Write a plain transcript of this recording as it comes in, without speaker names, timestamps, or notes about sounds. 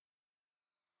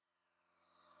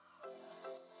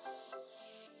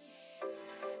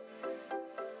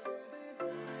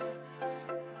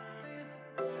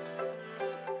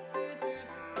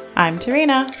I'm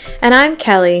Tarina. And I'm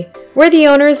Kelly. We're the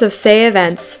owners of Say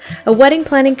Events, a wedding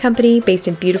planning company based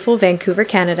in beautiful Vancouver,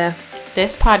 Canada.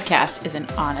 This podcast is an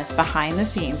honest,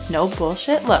 behind-the-scenes, no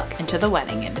bullshit look into the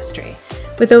wedding industry.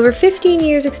 With over 15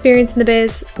 years experience in the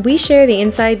biz, we share the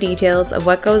inside details of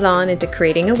what goes on into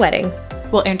creating a wedding.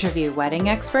 We'll interview wedding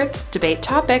experts, debate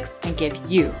topics, and give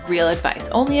you real advice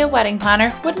only a wedding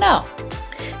planner would know.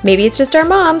 Maybe it's just our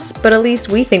moms, but at least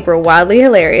we think we're wildly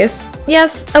hilarious.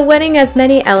 Yes, a wedding has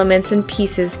many elements and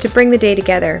pieces to bring the day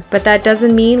together, but that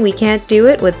doesn't mean we can't do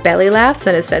it with belly laughs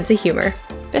and a sense of humor.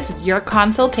 This is your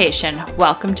consultation.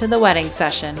 Welcome to the wedding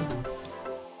session.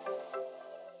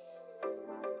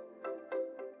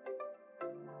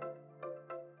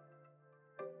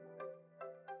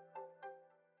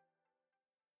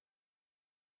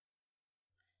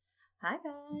 Hi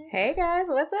guys. Hey guys,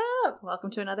 what's up? Welcome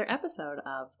to another episode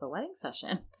of the wedding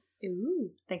session. Ooh.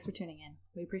 Thanks for tuning in.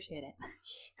 We appreciate it.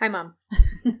 Hi, Mom.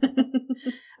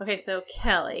 Okay, so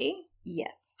Kelly,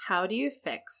 Yes. how do you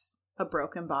fix a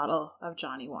broken bottle of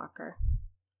Johnny Walker?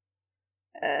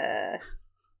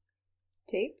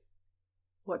 Tape?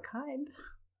 What kind?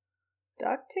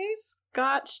 Duct tape?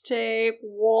 Scotch tape.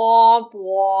 Womp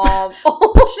womp.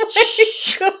 Oh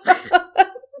my god.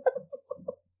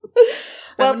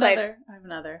 Well played. I have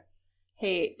another.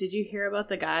 Hey, did you hear about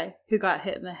the guy who got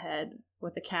hit in the head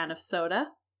with a can of soda?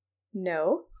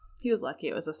 No. He was lucky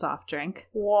it was a soft drink.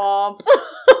 Womp.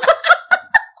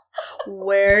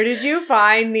 Where did you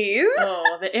find these?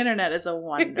 Oh, the internet is a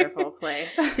wonderful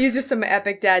place. These are some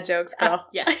epic dad jokes, girl.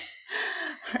 Yes.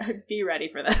 Be ready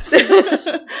for this.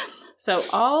 So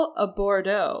all a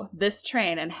Bordeaux, this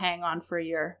train, and hang on for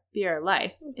your beer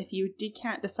life. If you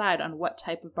can't decide on what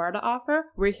type of bar to offer,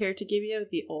 we're here to give you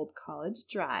the old college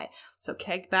dry. So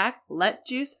keg back, let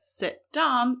juice, sit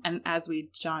down, and as we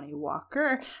Johnny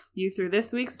Walker you through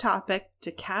this week's topic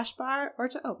to cash bar or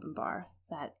to open bar.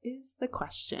 That is the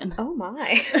question. Oh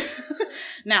my.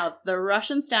 Now, the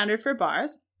Russian standard for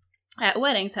bars at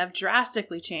weddings have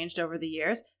drastically changed over the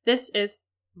years. This is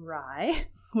rye.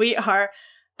 We are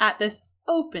at this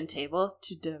open table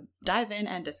to dive in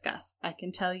and discuss. I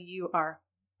can tell you are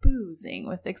boozing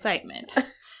with excitement.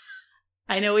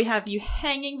 I know we have you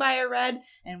hanging by a red,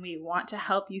 and we want to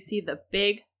help you see the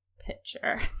big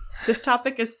picture. This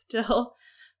topic is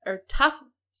tough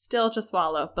still to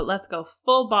swallow, but let's go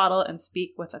full bottle and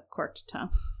speak with a corked tongue.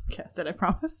 Okay, that's it, I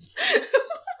promise.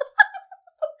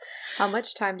 How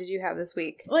much time did you have this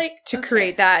week to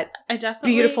create that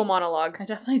beautiful monologue? I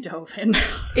definitely dove in.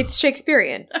 It's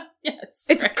Shakespearean. Yes.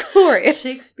 It's glorious.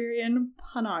 Shakespearean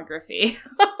pornography.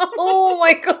 Oh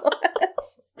my god.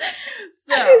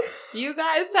 So, you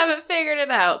guys haven't figured it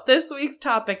out. This week's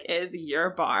topic is your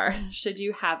bar. Should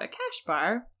you have a cash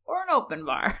bar or an open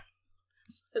bar?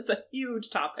 It's a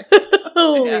huge topic.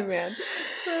 Holy man.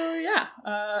 So,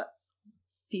 yeah.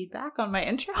 Feedback on my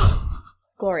intro?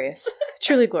 Glorious.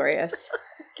 Truly glorious.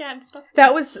 Can't stop.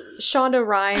 That was Shonda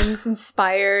Rhimes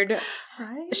inspired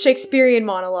Shakespearean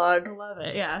monologue. I love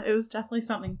it. Yeah, it was definitely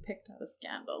something picked out of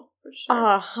Scandal, for sure.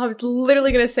 I was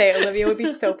literally going to say Olivia would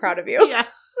be so proud of you.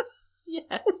 Yes.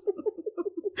 Yes.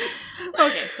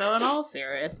 Okay, so in all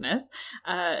seriousness,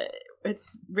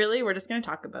 it's really, we're just going to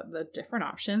talk about the different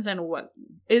options and what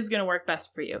is going to work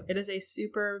best for you. It is a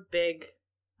super big,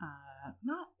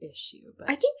 not issue, but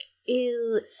I think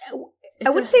I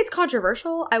wouldn't say it's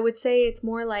controversial. I would say it's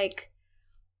more like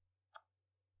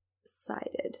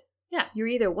sided. Yes. You're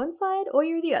either one side or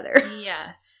you're the other.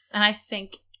 Yes. And I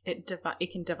think it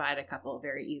can divide a couple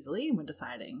very easily when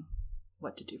deciding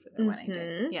what to do for their wedding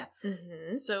day. Yeah.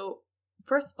 Mm-hmm. So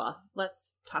first of all,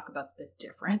 let's talk about the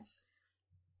difference.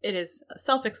 It is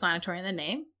self-explanatory in the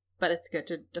name, but it's good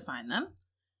to define them.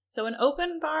 So an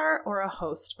open bar or a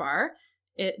host bar,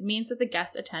 it means that the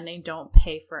guests attending don't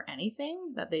pay for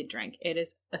anything that they drink. It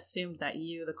is assumed that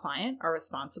you, the client, are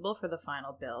responsible for the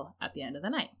final bill at the end of the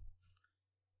night.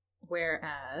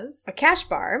 Whereas a cash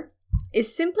bar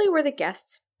is simply where the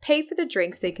guests pay for the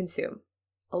drinks they consume.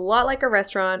 A lot like a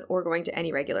restaurant or going to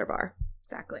any regular bar.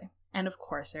 Exactly. And of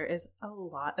course, there is a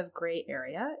lot of gray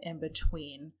area in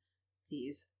between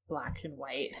these black and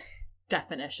white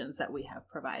definitions that we have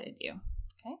provided you.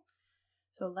 Okay?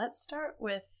 So let's start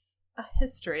with a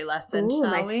history lesson, shall we?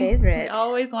 My favorite. We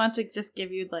always want to just give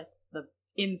you the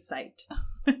insight.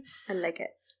 I like it.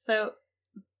 So,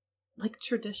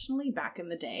 traditionally back in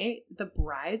the day, the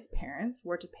bride's parents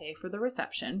were to pay for the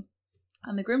reception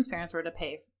and the groom's parents were to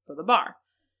pay for the bar.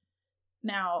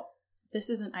 Now, this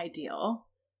isn't ideal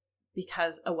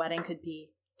because a wedding could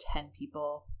be 10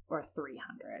 people or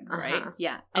 300, right?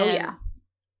 Yeah. Oh, yeah.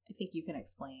 I think you can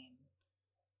explain,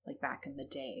 back in the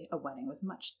day, a wedding was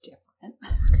much different.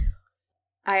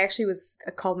 I actually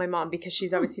called my mom because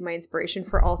she's obviously my inspiration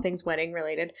for all things wedding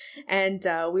related. And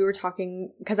we were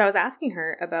talking, because I was asking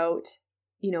her about,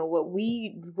 you know,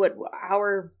 what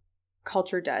our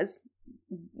culture does,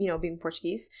 you know, being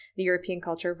Portuguese, the European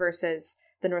culture versus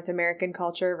the North American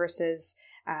culture versus,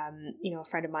 you know, a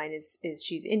friend of mine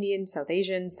she's Indian, South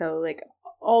Asian. So like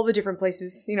all the different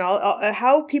places, you know,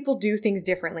 how people do things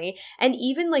differently. And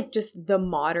even like just the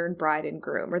modern bride and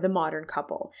groom or the modern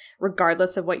couple,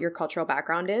 regardless of what your cultural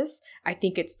background is, I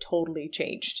think it's totally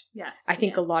changed. Yes. I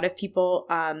think a lot of people,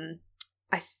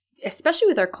 especially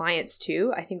with our clients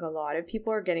too, I think a lot of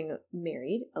people are getting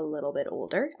married a little bit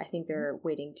older. I think they're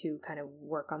waiting to kind of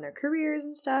work on their careers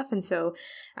and stuff. And so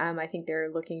I think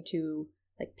they're looking to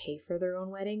like pay for their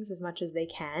own weddings as much as they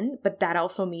can. But that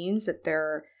also means that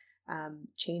they're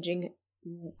changing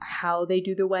how they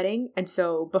do the wedding. And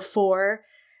so before,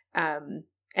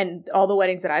 and all the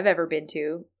weddings that I've ever been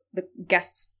to, the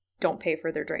guests don't pay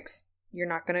for their drinks. You're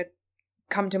not going to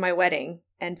come to my wedding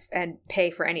and pay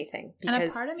for anything, because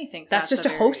and a part of me thinks that's just a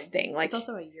host thing. Like, it's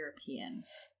also a European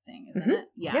thing, isn't it?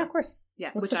 Yeah, of course. Yeah.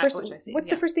 What's Which I see.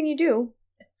 the first thing you do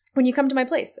when you come to my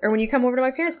place or when you come over to my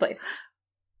parents' place?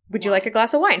 Would you like a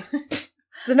glass of wine?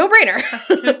 It's a no-brainer. I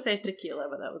was going to say tequila,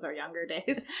 but that was our younger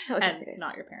days.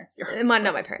 Not your parents.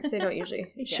 Not my parents. They don't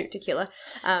usually shoot tequila.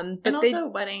 But and also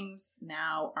weddings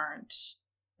now aren't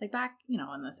like back, you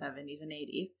know, in the 70s and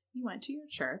 80s. You went to your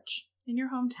church in your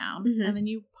hometown, and then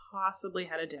you possibly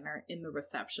had a dinner in the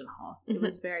reception hall. It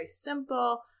was very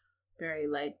simple, very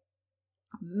like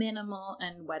minimal,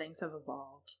 and weddings have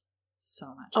evolved so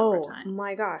much over time. Oh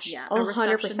my gosh. Yeah. 100%. A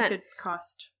reception could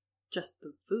cost just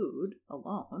the food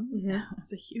alone.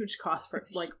 It's a huge cost for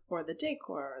or the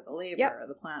decor, or the labor, or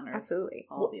the planners. Absolutely.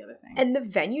 All the other things. And the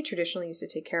venue traditionally used to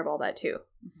take care of all that too.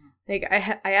 Like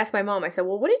I asked my mom, I said,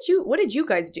 well, what did you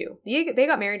guys do? They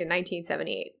got married in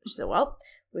 1978. She said, well,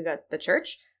 we got the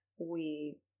church,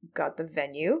 we got the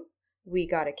venue, we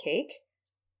got a cake.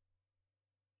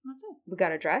 That's it. We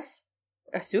got a dress,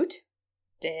 a suit.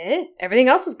 Everything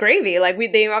else was gravy. Like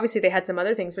they had some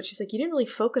other things, but she's like, you didn't really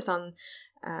focus on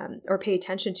or pay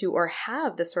attention to or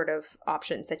have the sort of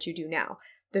options that you do now.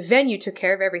 The venue took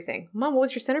care of everything. Mom, what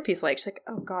was your centerpiece like? She's like,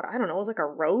 oh God, I don't know. It was like a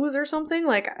rose or something.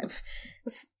 Like it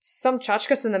was some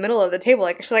tchotchkes in the middle of the table.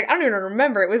 Like she's like, I don't even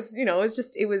remember. It was, you know,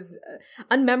 it was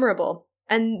unmemorable.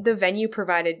 And the venue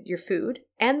provided your food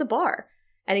and the bar.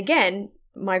 And again,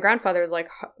 my grandfather was like,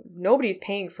 nobody's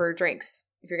paying for drinks.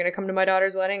 If you're going to come to my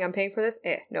daughter's wedding, I'm paying for this.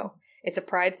 No, it's a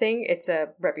pride thing. It's a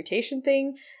reputation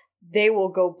thing. They will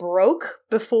go broke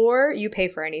before you pay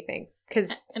for anything.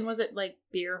 And was it like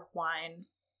beer, wine,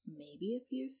 maybe a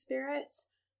few spirits?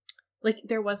 Like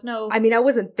there was no. I mean, I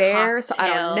wasn't there, cocktails, so I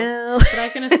don't know. But I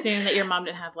can assume that your mom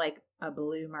didn't have like a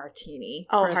blue martini.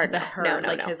 Oh, for hard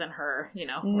no. His and her, you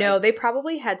know. No, they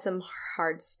probably had some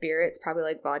hard spirits, probably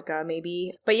like vodka,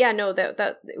 maybe. But yeah, no,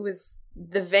 that it was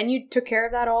the venue took care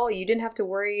of that all. You didn't have to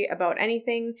worry about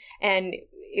anything, and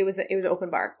it was open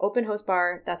bar, open host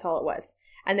bar. That's all it was.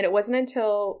 And then it wasn't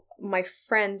until my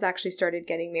friends actually started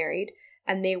getting married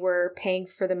and they were paying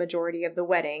for the majority of the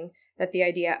wedding that the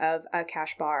idea of a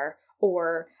cash bar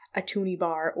or a toonie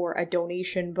bar or a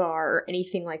donation bar or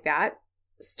anything like that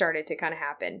started to kind of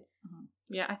happen.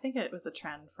 Yeah, I think it was a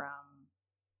trend from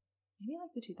maybe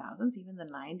like the 2000s, even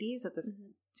the 90s at this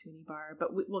toonie bar. But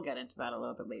we'll get into that a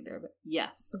little bit later. But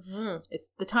yes,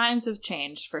 it's the times have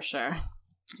changed for sure.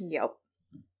 Yep.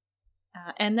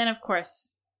 And then, of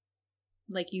course,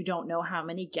 like you don't know how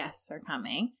many guests are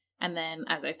coming. And then,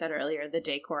 as I said earlier, the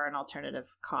decor and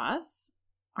alternative costs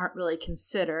aren't really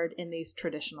considered in these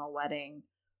traditional wedding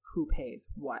who pays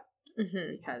what,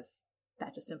 because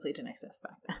that just simply didn't exist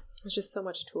back then. There's just so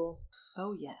much tool.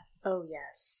 Oh, yes. Oh,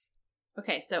 yes.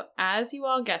 Okay, so as you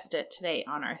all guessed it, today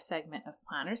on our segment of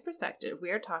Planner's Perspective, we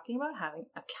are talking about having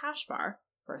a cash bar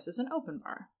versus an open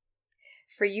bar.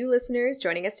 For you listeners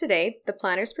joining us today, the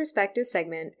Planner's Perspective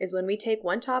segment is when we take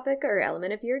one topic or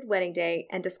element of your wedding day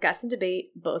and discuss and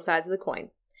debate both sides of the coin.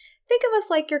 Think of us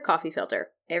like your coffee filter.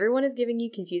 Everyone is giving you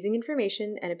confusing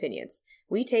information and opinions.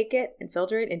 We take it and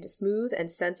filter it into smooth and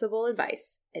sensible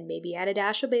advice, and maybe add a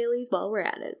dash of Bailey's while we're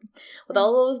at it. With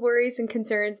all those worries and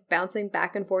concerns bouncing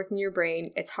back and forth in your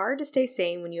brain, it's hard to stay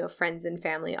sane when you have friends and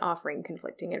family offering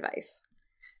conflicting advice.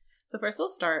 So first we'll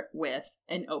start with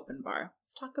an open bar.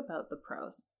 Let's talk about the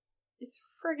pros. It's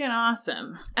friggin'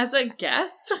 awesome. As a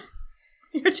guest,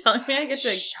 you're telling me I get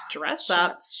to dress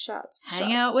up,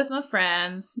 hang out with my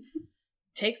friends,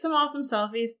 take some awesome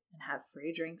selfies, and have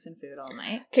free drinks and food all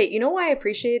night. Okay, you know why I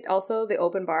appreciate also the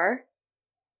open bar?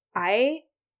 I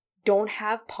don't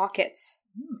have pockets.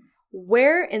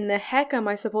 where in the heck am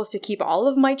I supposed to keep all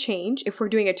of my change if we're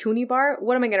doing a toonie bar?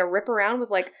 What am I going to rip around with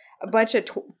like a bunch of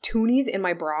toonies in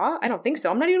my bra? I don't think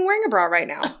so. I'm not even wearing a bra right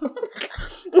now.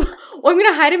 Well, I'm going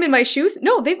to hide them in my shoes?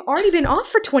 No, they've already been off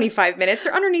for 25 minutes.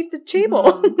 They're underneath the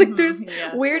table. Like there's,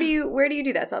 yes. where do you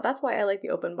do that? So that's why I like the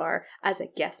open bar as a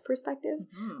guest perspective.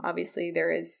 Mm-hmm. Obviously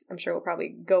there is, I'm sure we'll probably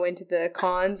go into the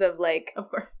cons of like Of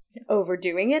course. Yes.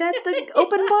 overdoing it at the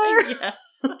open bar. Yes.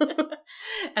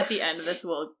 At the end of this,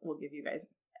 we'll give you guys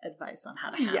advice on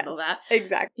how to handle that.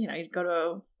 Exactly. You know, you go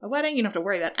to a wedding, you don't have to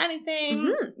worry about anything.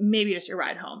 Mm-hmm. Maybe just your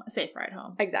ride home, a safe ride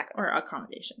home. Exactly. Or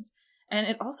accommodations. And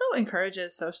it also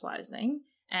encourages socializing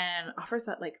and offers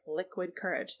that like liquid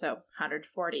courage. So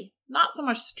 140. Not so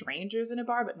much strangers in a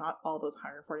bar, but not all those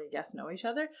 140 guests know each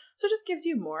other. So it just gives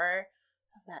you more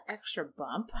of that extra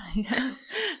bump, I guess,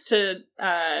 to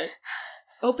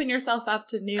open yourself up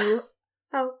to new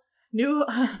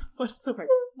what's the word?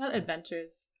 Not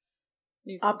adventures.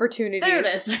 Opportunities. There it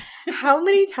is. How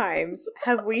many times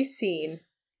have we seen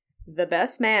the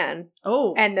best man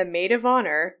and the maid of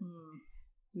honor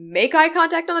make eye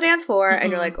contact on the dance floor, and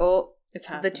you're like, oh, it's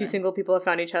happening. The two single people have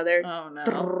found each other. Oh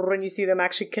no! And you see them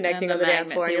actually connecting on the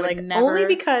dance floor, and you're like, never only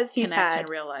because he's connect had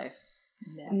in real life.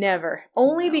 Never.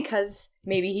 Only because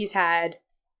maybe he's had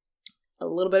a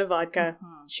little bit of vodka.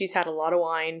 Mm-hmm. She's had a lot of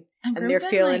wine, and they're groomsmen,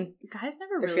 feeling. Like, guys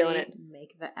never they're really feeling it.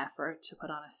 make the effort to put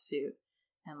on a suit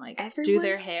and like Everyone, do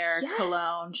their hair, yes.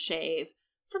 cologne, shave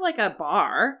for like a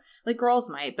bar. Like girls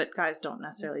might, but guys don't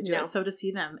necessarily do No. it. So to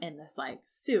see them in this like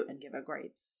suit and give a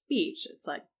great speech, it's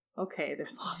like, okay,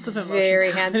 there's lots of emotions.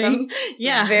 Very happening. handsome.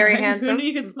 Yeah, very right? handsome. Who knew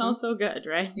you could smell so good,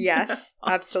 right? Yes,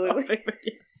 absolutely. Topic, but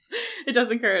yes. It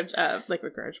does encourage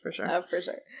liquid courage for sure. For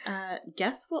sure.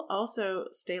 Guests will also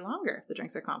stay longer if the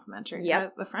drinks are complimentary.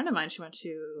 Yep. A friend of mine, she went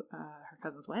to her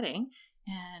cousin's wedding,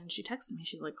 and she texted me.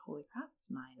 She's like, "Holy crap,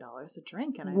 it's $9 a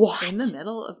drink, and I'm in the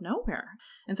middle of nowhere."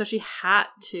 And so she had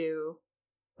to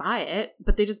buy it,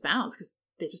 but they just bounced because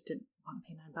they just didn't want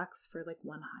to pay $9 for like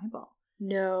one highball.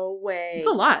 No way. It's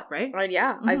a lot, right?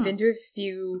 Yeah, Mm-hmm. I've been to a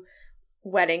few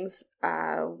weddings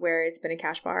where it's been a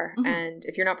cash bar, Mm-hmm. and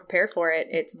if you're not prepared for it,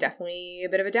 it's definitely a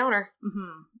bit of a downer.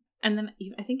 Mm-hmm. And then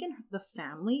I think in the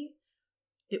family,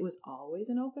 it was always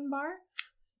an open bar,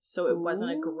 so it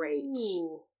wasn't a great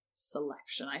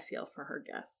selection, I feel, for her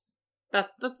guests.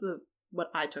 That's what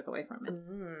I took away from it.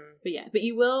 Mm. But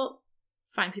you will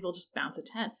find people just bounce a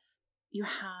tent. You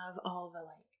have all the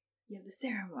you have the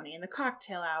ceremony and the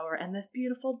cocktail hour and this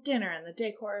beautiful dinner, and the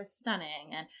decor is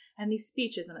stunning, and these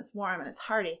speeches, and it's warm and it's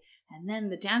hearty, and then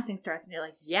the dancing starts and you're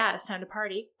like, yeah, it's time to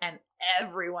party, and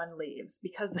everyone leaves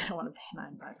because they don't want to pay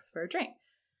 $9 for a drink.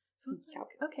 So it's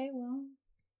like, okay, well,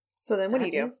 so then what do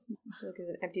you do? is- Look, there's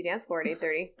an empty dance floor at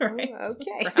 8:30. Right. Oh,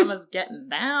 okay. Grandma's getting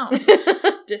down.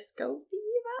 Disco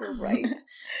fever. Right.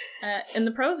 And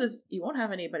the pros is you won't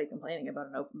have anybody complaining about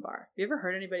an open bar. Have you ever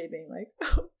heard anybody being like,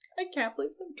 oh, I can't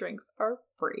believe the drinks are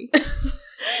free?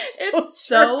 It's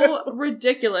so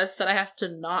ridiculous that I have to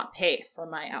not pay for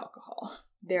my alcohol.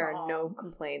 There are no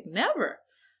complaints. Never.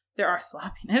 There are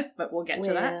sloppiness, but we'll get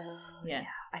to that. Yeah,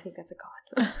 I think that's a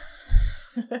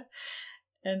con.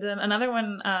 And then another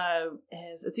one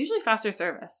is it's usually faster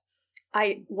service.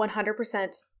 I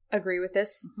 100% agree with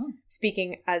this. Mm-hmm.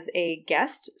 Speaking as a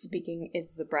guest, speaking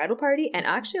it's the bridal party, and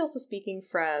actually also speaking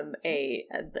from the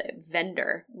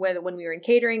vendor, whether when we were in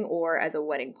catering or as a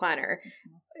wedding planner.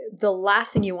 The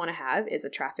last thing you want to have is a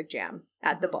traffic jam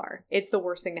at the bar. It's the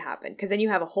worst thing to happen because then you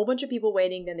have a whole bunch of people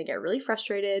waiting. Then they get really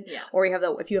frustrated. Yes. Or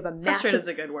if you have a massive... Frustrated is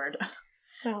a good word.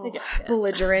 Well, They get pissed.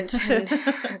 belligerent and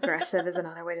aggressive is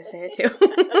another way to say it too.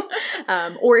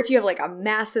 Or if you have like a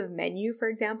massive menu, for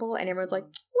example, and everyone's like,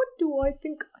 what do I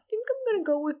think? I think I'm going to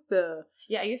go with the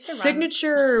Yeah, I used to run...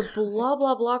 signature blah,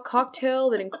 blah, blah cocktail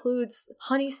that includes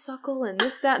honeysuckle and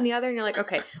this, that, and the other. And you're like,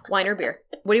 okay, wine or beer?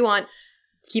 What do you want?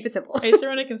 Keep it simple. I used to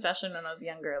run a concession when I was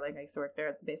younger. Like I used to work there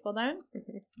at the baseball diamond,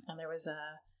 and there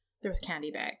was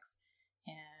candy bags.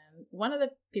 And one of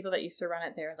the people that used to run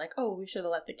it there was like, "Oh, we should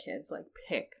have let the kids like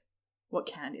pick what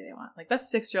candy they want." Like that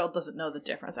 6-year-old doesn't know the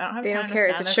difference. I don't have They time don't care. to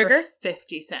Is stand it there sugar? for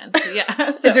 50 cents. Yeah.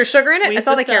 So Is there sugar in it? we That's used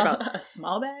all to they care sell about. A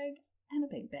small bag and a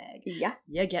big bag. Yeah.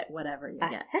 You get whatever you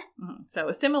get. Uh-huh. Mhm. So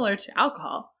it's similar to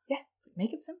alcohol. Yeah.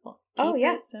 Make it simple. Oh, Keep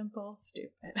yeah. it simple,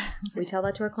 stupid. We tell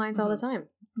that to our clients all the time.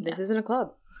 This Yeah. isn't a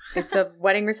club. It's a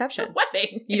wedding It's reception. a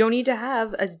wedding. You don't need to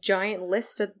have a giant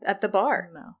list at the bar.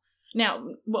 No. Now,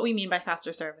 what we mean by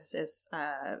faster service is,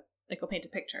 like, we'll paint a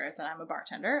picture is that I'm a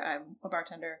bartender.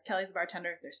 Kelly's a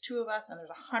bartender. There's 2 of us, and there's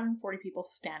 140 people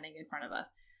standing in front of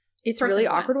us. It's person really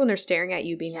who went. awkward when they're staring at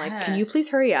you being like, can you please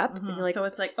hurry up? And you're like, so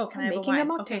it's like, oh, can I have a making a wine?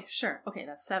 mocktail. Okay, sure. Okay,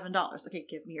 that's $7. Okay,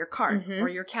 give me your card or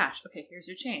your cash. Okay, here's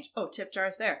your change. Oh, tip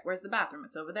jar's there. Where's the bathroom?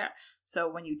 It's over there. So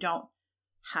when you don't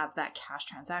have that cash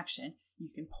transaction, you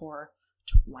can pour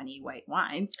 20 white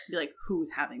wines. Be like,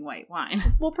 who's having white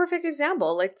wine? Well, perfect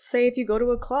example. Like, say if you go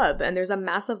to a club and there's a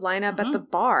massive lineup at the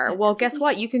bar. Well, guess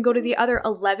what? You can go to the other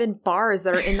 11 bars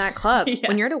that are in that club. Yes.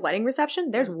 When you're at a wedding reception,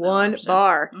 there's no one option.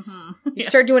 bar. Mm-hmm. You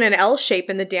start doing an L shape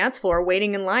in the dance floor,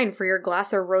 waiting in line for your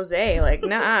glass of rosé. Like,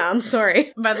 nah, I'm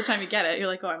sorry. By the time you get it, you're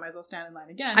like, oh, I might as well stand in line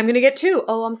again. I'm gonna get 2.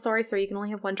 Oh, I'm sorry, sir. You can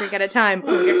only have 1 drink at a time.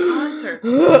 Oh, we get concerts.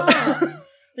 Come on.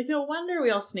 Like, no wonder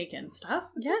we all sneak in stuff.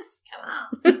 It's Yes. just, come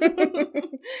on.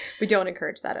 We don't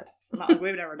encourage that. Not like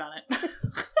we've never done it.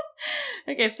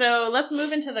 Okay, so let's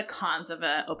move into the cons of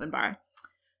an open bar.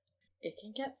 It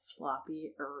can get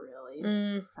sloppy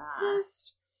really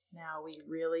fast. Now, we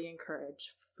really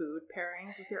encourage food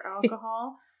pairings with your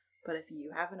alcohol, but if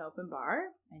you have an open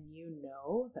bar and you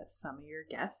know that some of your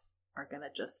guests are going to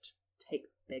just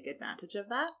take big advantage of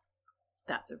that,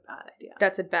 that's a bad idea.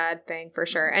 That's a bad thing for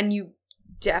sure. And you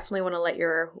definitely want to let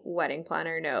your wedding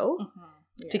planner know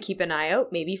to keep an eye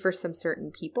out, maybe for some certain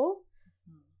people,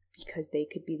 because they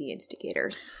could be the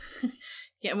instigators.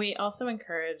 Yeah, and we also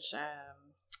encourage to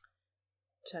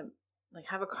like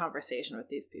have a conversation with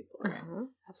these people. Right?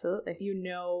 Absolutely. You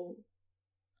know,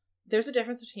 there's a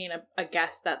difference between a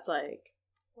guest that's like,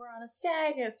 we're on a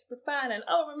stag and it's super fun, and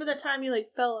oh, remember that time you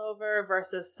like fell over,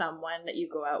 versus someone that you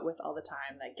go out with all the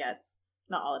time that gets,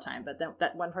 not all the time, but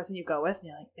that one person you go with and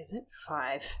you're like, is it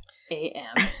 5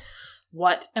 a.m.?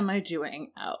 What am I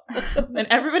doing out? And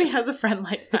everybody has a friend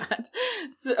like that.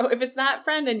 So if it's that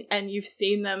friend and you've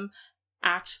seen them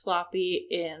act sloppy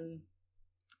in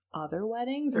other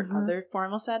weddings or other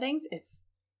formal settings, it's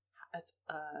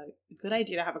a good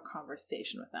idea to have a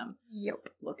conversation with them. Yep.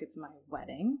 Look, it's my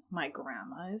wedding. My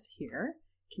grandma is here.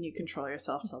 Can you control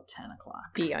yourself till 10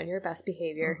 o'clock? Be on your best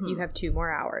behavior. You have 2 more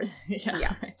hours.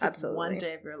 Yeah, it's just absolutely. one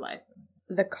day of your life.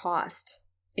 The cost,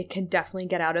 it can definitely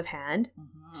get out of hand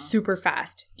super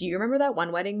fast. Do you remember that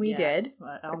one wedding we did?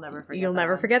 I'll never forget. You'll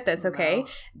never forget this, okay? No.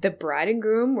 The bride and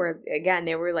groom were, again,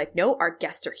 they were like, no, our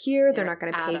guests are here. They're not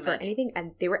going to pay for adamant. anything.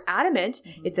 And they were adamant.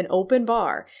 It's an open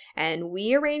bar. And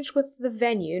we arranged with the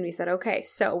venue and we said, okay,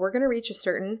 so we're going to reach a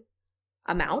certain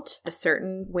amount, a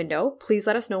certain window. Please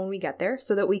let us know when we get there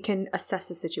so that we can assess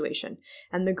the situation.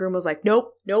 And the groom was like,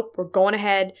 nope, we're going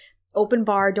ahead. Open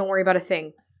bar. Don't worry about a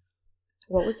thing.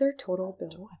 What was their total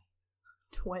bill?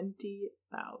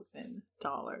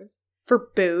 $20,000 for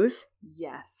booze.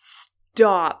 Yes.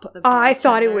 Stop. The I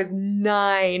thought it bartender- was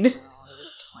 9. No, it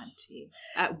was 20.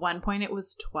 At one point it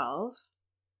was 12,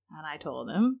 and I told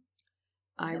him.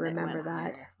 I and it remember went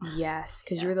that. higher. Yes,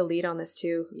 because you were the lead on this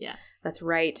too. Yes. That's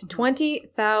right.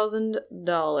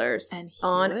 $20,000 And he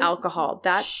on was alcohol.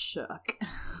 That's shook.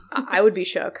 I would be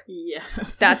shook.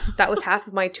 Yes. That was half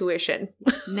of my tuition.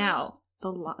 Now,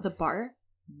 the bar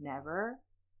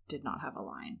did not have a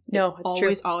line. No, it's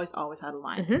true. Always had a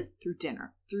line. Through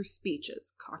dinner, through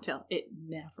speeches, cocktail. It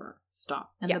never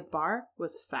stopped. And the bar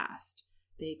was fast.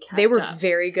 They were up.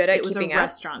 very good at It was keeping a up.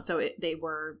 restaurant, so they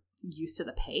were used to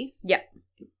the pace. Yep.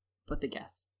 But the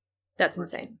guests. That's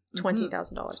insane.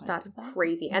 $20,000. That's $20,000.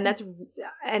 crazy.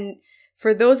 And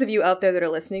for those of you out there that are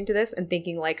listening to this and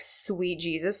thinking like, sweet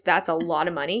Jesus, that's a lot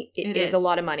of money. It is a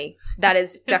lot of money. That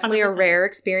is definitely a rare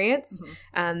experience.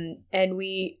 And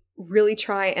we really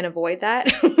try and avoid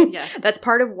that. Yes. That's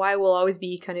part of why we'll always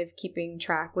be kind of keeping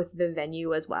track with the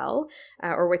venue as well,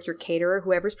 or with your caterer,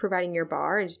 whoever's providing your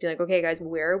bar, and just be like, okay, guys,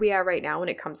 where are we at right now when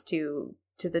it comes to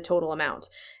the total amount?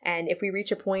 And if we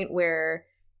reach a point where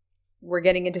we're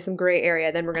getting into some gray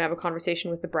area, then we're going to have a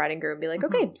conversation with the bride and groom and be like,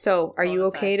 okay, so are you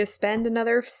okay to spend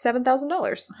another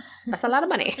 $7,000? That's a lot of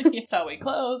money. Shall we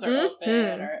close or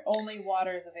open, or only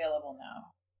water is available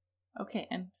now? Okay,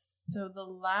 and so the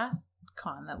last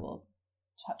con that we'll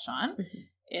touch on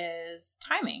is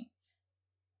timing.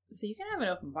 So you can have an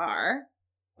open bar,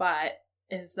 but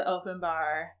is the open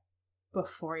bar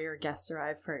before your guests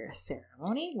arrive for your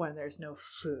ceremony when there's no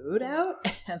food out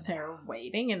and they're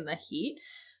waiting in the heat?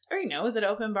 Or, is it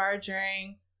open bar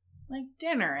during like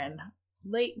dinner and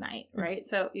late night, right?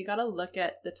 So you got to look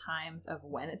at the times of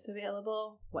when it's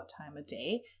available, what time of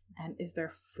day, and is there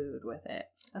food with it?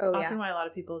 That's often why a lot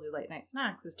of people do late night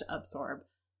snacks, is to absorb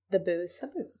the booze. Oh,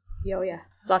 yeah. Yeah.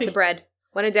 Lots of bread.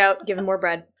 When in doubt, give them more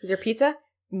bread. Is there pizza?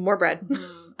 More bread.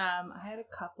 I had a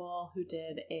couple who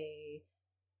did a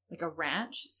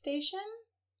ranch station.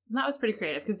 And that was pretty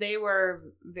creative because they were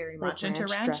very much into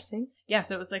ranch dressing. Yeah,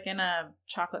 so it was like in a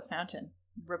chocolate fountain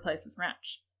replaced with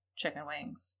ranch, chicken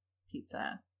wings,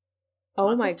 pizza. Oh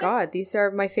Lots of my steaks. God. These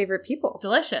are my favorite people.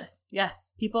 Delicious.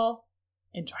 Yes. People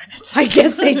enjoyed it. I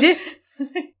guess they did.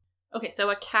 Okay, so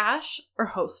a cash or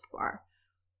host bar.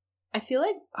 I feel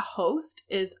like a host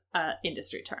is an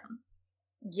industry term.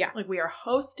 Yeah. Like we are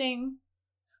hosting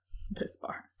this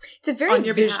bar It's a very on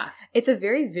your behalf. It's a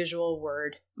very visual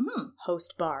word. Mm.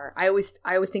 Host bar. I always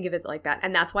think of it like that,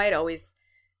 and that's why it always.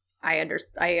 I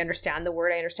understand the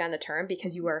word. I understand the term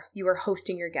because you are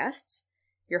hosting your guests.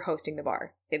 You're hosting the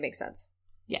bar. It makes sense.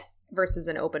 Yes. Versus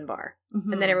an open bar,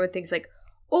 Mm-hmm. and then everyone thinks like,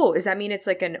 oh, does that mean it's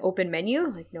like an open menu?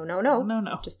 Like, no,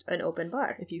 No. just an open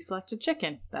bar. If you selected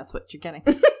chicken, that's what you're getting.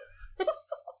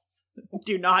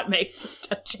 Do not make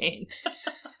a change.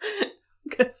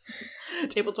 Because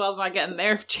table 12's not getting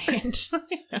their change.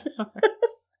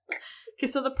 Okay,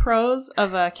 so the pros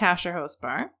of a cash or host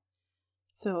bar.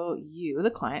 So you, the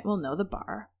client, will know the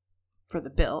bar for the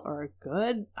bill or a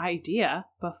good idea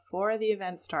before the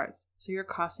event starts. So your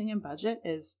costing and budget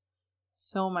is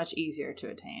so much easier to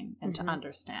attain and to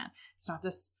understand. It's not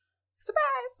this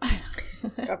surprise.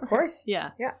 Of course.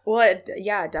 Yeah. Yeah. Well, it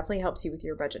definitely helps you with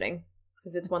your budgeting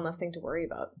because it's one less thing to worry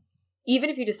about.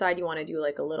 Even if you decide you want to do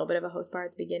like a little bit of a host bar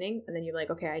at the beginning, and then you're like,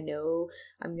 okay, I know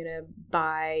I'm going to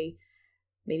buy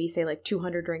maybe say like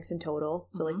 200 drinks in total.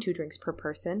 So like 2 drinks per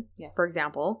person, Yes. for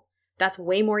example. That's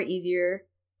way more easier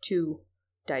to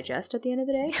digest at the end of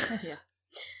the day Yeah.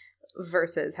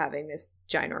 versus having this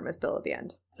ginormous bill at the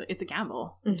end. So it's a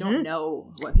gamble. Mhm. You don't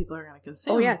know what people are going to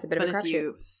consume. Oh, yeah, it's a bit of a But if crapshoot.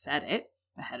 you set it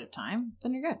ahead of time,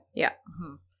 then you're good. Yeah.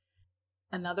 Mhm.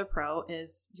 Another pro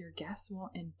is your guests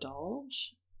won't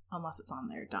indulge unless it's on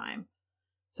their dime.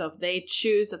 So if they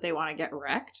choose that they want to get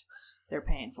wrecked, they're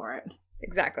paying for it.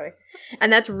 Exactly.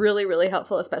 And that's really, really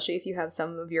helpful, especially if you have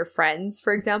some of your friends,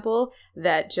 for example,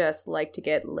 that just like to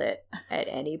get lit at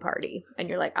any party. And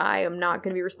you're like, I am not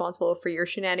going to be responsible for your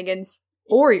shenanigans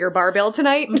or your bar bill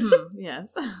tonight. Mhm.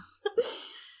 Yes.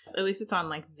 At least it's on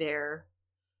like their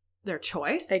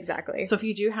choice. Exactly. So if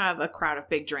you do have a crowd of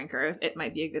big drinkers, it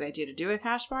might be a good idea to do a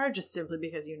cash bar just simply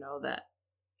because you know that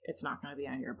it's not going to be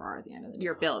on your bar at the end of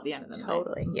your bill at the end of the night.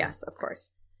 Totally. Yes, of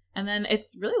course. And then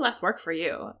it's really less work for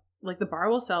you. Like the bar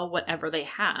will sell whatever they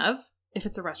have. If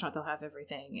it's a restaurant, they'll have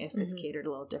everything. If it's catered a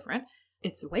little different,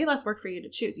 it's way less work for you to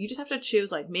choose. You just have to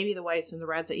choose like maybe the whites and the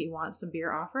reds that you want some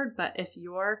beer offered. But if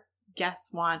your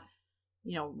guests want,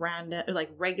 random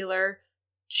like regular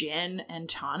gin and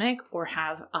tonic or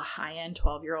have a high-end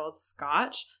 12-year-old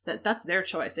scotch, that's their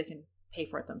choice. They can pay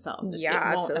for it themselves. It won't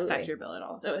absolutely. affect your bill at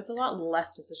all. So it's a lot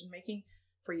less decision making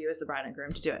for you as the bride and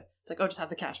groom to do it. It's like, oh, just have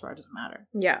the cash bar. It doesn't matter.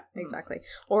 Yeah, exactly.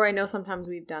 Or I know sometimes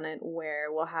we've done it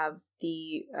where we'll have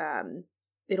the,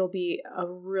 it'll be a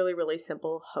really, really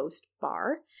simple host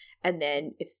bar. And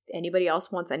then if anybody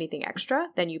else wants anything extra,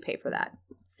 then you pay for that.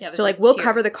 Yeah. So like we'll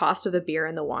cover the cost of the beer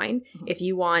and the wine. Mhm. If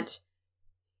you want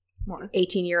more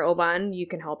 18-year Oban, you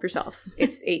can help yourself.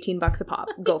 It's $18 a pop.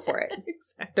 Go for it.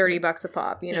 Exactly. $30 a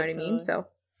pop. You know what I mean? Totally.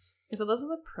 So those are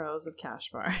the pros of cash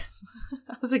bar.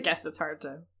 As a guest, it's hard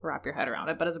to wrap your head around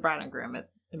it, but as a bride and groom, it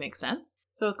makes sense.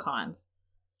 So cons.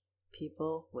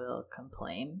 People will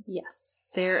complain. Yes.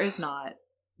 There is not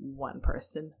one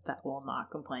person that will not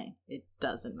complain. It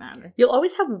doesn't matter. You'll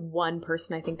always have one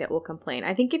person, I think, that will complain.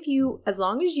 I think as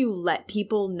long as you let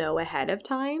people know ahead of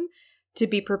time to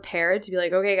be prepared to be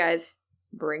like, okay, guys,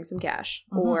 bring some cash.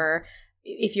 Mhm. Or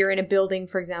if you're in a building,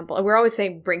 for example, and we're always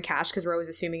saying bring cash because we're always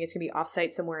assuming it's going to be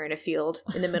offsite somewhere in a field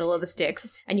in the middle of the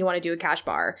sticks and you want to do a cash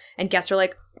bar. And guests are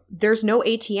like, there's no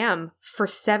ATM for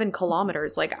 7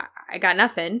 kilometers. Like, I got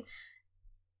nothing.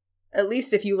 At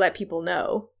least if you let people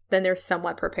know, then they're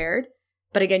somewhat prepared.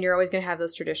 But again, you're always going to have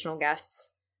those traditional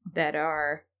guests that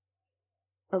are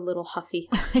a little huffy.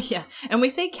 Yeah. And we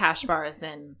say cash bar as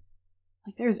in,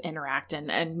 like, there's Interact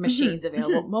and machines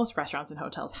available. Most restaurants and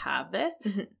hotels have this.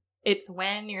 Mhm. It's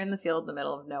when you're in the field in the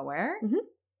middle of nowhere. Mhm.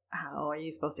 How are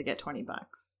you supposed to get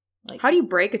 $20? Like, How do you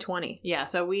break a 20? Yeah,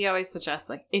 so we always suggest,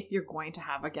 like, if you're going to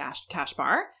have a cash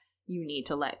bar, you need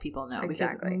to let people know.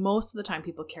 Exactly. Because most of the time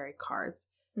people carry cards.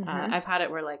 Mhm. I've had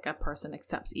it where, like, a person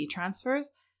accepts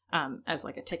e-transfers as,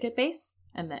 like, a ticket base.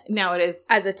 And then now it is...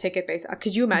 As a ticket base.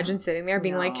 Could you imagine sitting there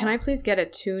being like, No. can I please get a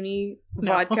toonie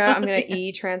No. vodka? I'm going to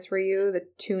e-transfer you the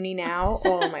toonie now.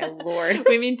 Oh, my Lord.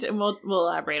 We mean, we'll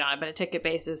elaborate on it, but a ticket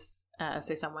base is,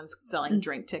 say someone's selling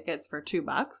drink tickets for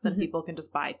 $2, then people can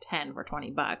just buy 10 for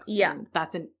 $20. Yeah. And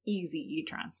that's an easy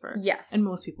e-transfer. Yes. And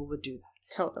most people would do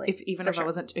that. Totally. Even For if I sure.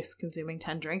 wasn't consuming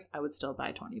 10 drinks, I would still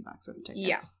buy $20 worth of tickets.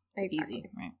 Yeah, It's exactly. easy,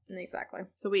 right? Exactly.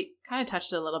 So we kind of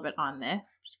touched a little bit on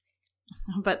this,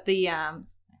 but the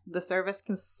service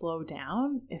can slow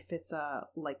down if it's a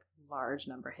large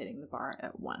number hitting the bar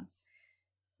at once,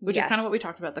 which is kind of what we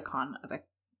talked about, the con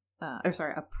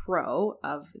a pro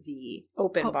of the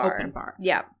Open bar. Open bar.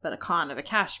 Yeah. But a con of a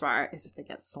cash bar is if they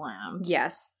get slammed.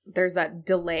 Yes. There's that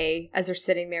delay as they're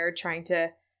sitting there trying to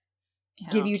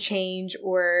give you change,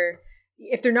 or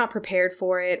if they're not prepared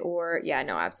for it, or yeah,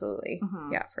 no, absolutely.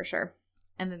 Mm-hmm. Yeah, for sure.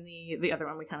 And then the other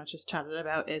one we kind of just chatted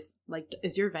about is like,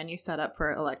 is your venue set up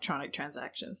for electronic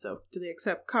transactions? So do they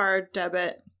accept card,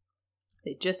 debit?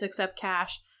 They just accept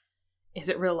cash? Is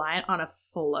it reliant on a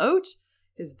float?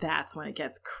 Because that's when it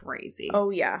gets crazy.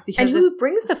 Oh, yeah. Because and who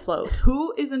brings the float?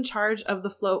 Who is in charge of the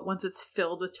float once it's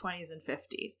filled with 20s and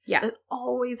 50s? Yeah. It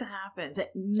always happens.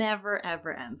 It never,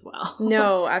 ever ends well.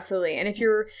 No, absolutely. And if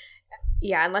you're...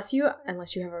 Yeah, unless you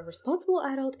have a responsible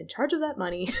adult in charge of that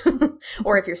money,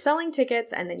 or if you're selling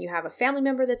tickets and then you have a family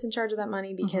member that's in charge of that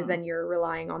money, because then you're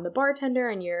relying on the bartender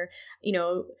and you're,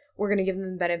 we're going to give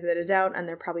them the benefit of the doubt, and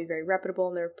they're probably very reputable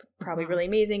and they're probably really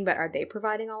amazing, but are they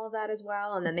providing all of that as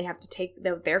well? And then they have to take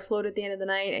their float at the end of the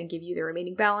night and give you the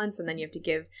remaining balance, and then you have to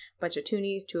give a bunch of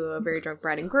toonies to a very drunk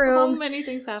bride and groom. So many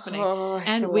things happening. Oh,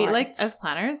 and we, like, as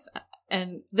planners...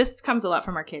 And this comes a lot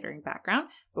from our catering background,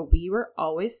 but we were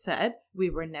always said we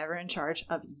were never in charge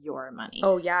of your money.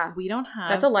 Oh, yeah. We don't have...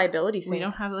 That's a liability thing. We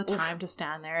don't have the time to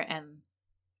stand there and,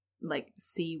 like,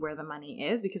 see where the money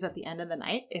is, because at the end of the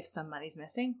night, if some money's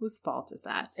missing, whose fault is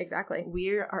that? Exactly.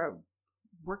 We are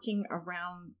working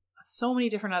around so many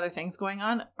different other things going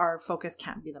on. Our focus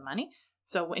can't be the money.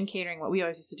 So in catering, what we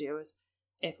always used to do is,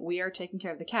 if we are taking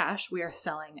care of the cash, we are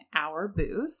selling our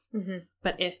booze. Mm-hmm.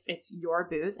 But if it's your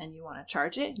booze and you want to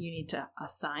charge it, you need to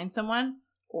assign someone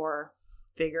or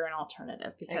figure an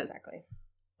alternative, because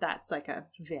that's like a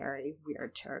very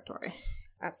weird territory.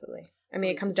 Absolutely. I mean,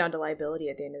 it comes down to liability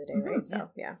at the end of the day, right? So,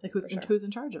 yeah. Like who's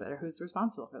in charge of it, or who's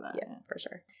responsible for that? Yeah, for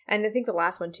sure. And I think the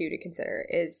last one, too, to consider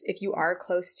is if you are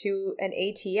close to an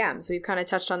ATM. So we've kind of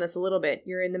touched on this a little bit.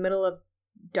 You're in the middle of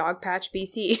Dogpatch,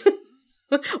 BC.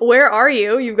 Where are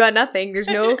you? You've got nothing. There's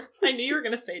no... I knew you were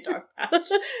going to say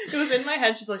Dogpatch. It was in my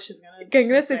head. She's like, she's going to...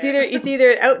 Goodness, it's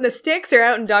either out in the sticks or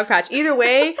out in Dogpatch. Either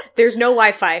way, there's no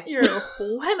Wi-Fi. Your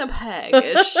Winnipeg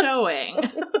is showing.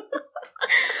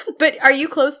 But are you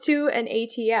close to an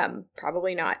ATM?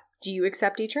 Probably not. Do you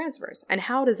accept e-transfers? And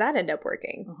how does that end up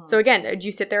working? Mm-hmm. So again, do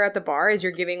you sit there at the bar as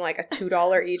you're giving like a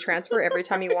 $2 e-transfer every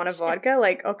time you want a vodka?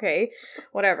 Like, okay,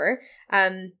 whatever.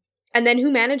 And then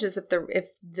who manages if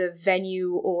the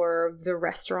venue or the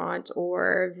restaurant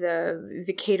or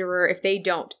the caterer, if they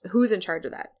don't, who's in charge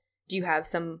of that? Do you have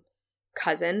some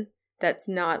cousin that's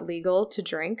not legal to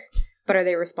drink, but are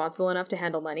they responsible enough to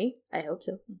handle money? I hope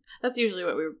so. That's usually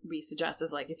what we suggest,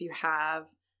 is like, if you have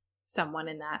someone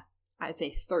in that, I'd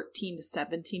say 13 to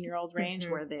 17-year-old range,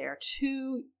 where they are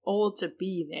too old to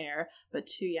be there, but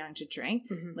too young to drink,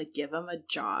 like, give them a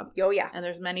job. Oh, yeah. And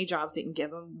there's many jobs you can give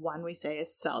them. One we say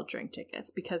is sell drink tickets,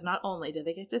 because not only do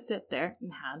they get to sit there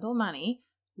and handle money,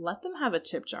 let them have a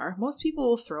tip jar. Most people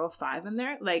will throw a $5 in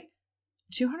there. Like,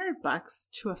 $200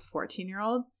 to a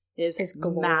 14-year-old is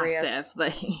glorious. Massive.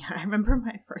 Like, I remember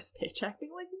my first paycheck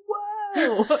being like,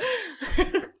 whoa.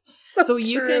 so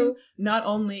you can not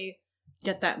only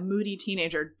get that moody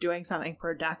teenager doing something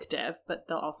productive, but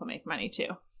they'll also make money too.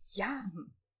 Yeah.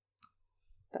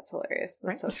 That's hilarious.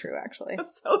 That's so true, actually.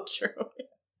 That's so true.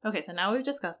 Okay, so now we've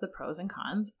discussed the pros and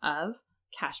cons of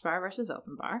cash bar versus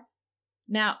open bar.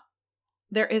 Now,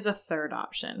 there is a third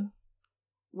option.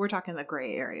 We're talking the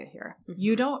gray area here.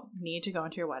 You don't need to go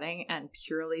into your wedding and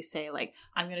purely say, like,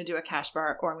 I'm going to do a cash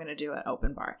bar or I'm going to do an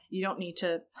open bar. You don't need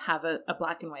to have a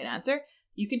black and white answer.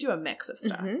 You can do a mix of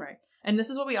stuff, right? And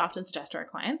this is what we often suggest to our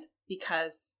clients,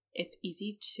 because it's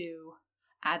easy to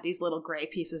add these little gray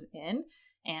pieces in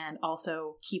and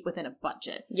also keep within a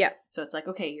budget. Yeah. So it's like,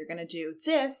 okay, you're going to do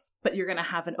this, but you're going to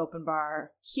have an open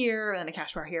bar here and a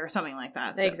cash bar here or something like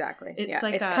that. So exactly. It's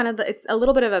like it's kind of it's a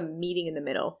little bit of a meeting in the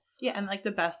middle. Yeah, and like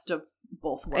the best of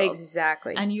both worlds.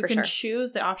 Exactly. And you can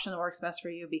choose the option that works best for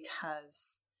you,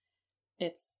 because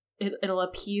it'll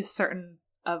appease certain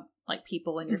of like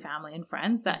people in your family and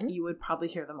friends that you would probably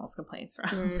hear the most complaints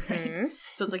from. Right?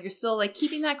 So it's like, you're still like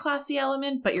keeping that classy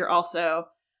element, but you're also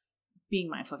being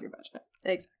mindful of your budget.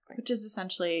 Exactly. Which is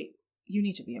essentially, you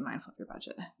need to be mindful of your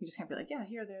budget. You just can't be like, yeah,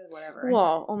 here, there, whatever.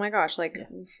 Well, oh my gosh, like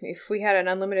if we had an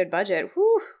unlimited budget,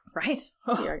 whew. Right.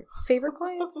 Your favorite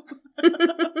clients?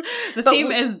 The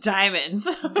theme is diamonds.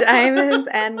 Diamonds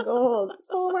and gold.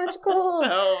 So much gold.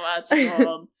 So much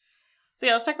gold. So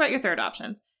yeah, let's talk about your third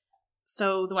options.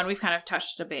 So the one we've kind of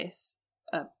touched a bit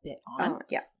on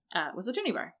was the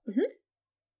toonie bar.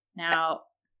 Now,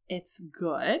 it's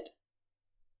good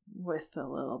with a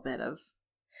little bit of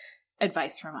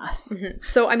advice from us.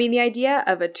 So, I mean, the idea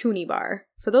of a toonie bar,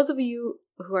 for those of you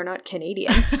who are not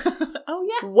Canadian, Oh,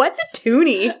 yes. what's a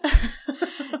toonie?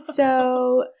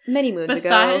 So, many moons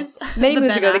ago,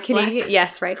 the Canadian,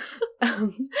 yes, right.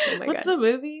 Oh my What's God. the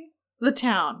movie? The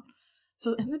Town.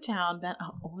 So in The Town, Ben,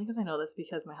 only because I know this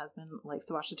because my husband likes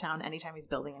to watch The Town anytime he's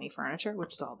building any furniture,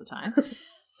 which is all the time.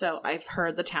 So I've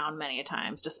heard The Town many a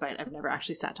times, despite I've never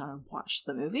actually sat down and watched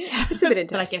the movie. It's a bit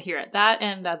intense. But I can hear it. That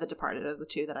and The Departed are the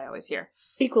two that I always hear.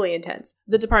 Equally intense.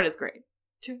 The Departed is great.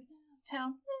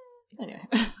 Town. Anyway.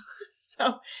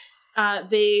 So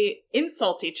they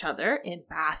insult each other in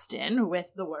Baston with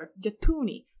the word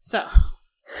Gatoonie. So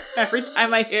every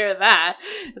time I hear that,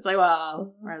 it's like,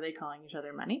 well, are they calling each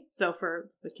other money? So for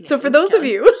the Canadians, So for those of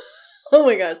you, oh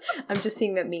my gosh, I'm just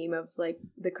seeing that meme of like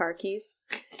the car keys,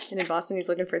 and in Boston he's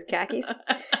looking for his khakis.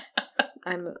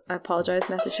 I apologize,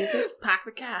 Massachusetts. Pack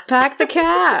the cat. Pack the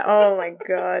cat. Oh my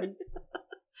God.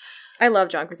 I love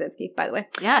John Krasinski, by the way.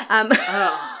 Yes.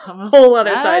 Whole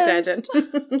other side tangent.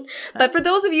 But for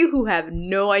those of you who have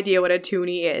no idea what a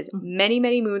toonie is, many,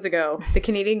 many moons ago, the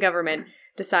Canadian government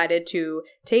decided to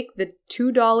take the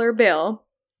 $2 bill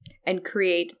and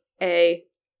create a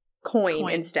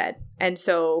coin instead. And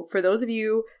so for those of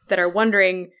you that are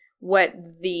wondering what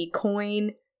the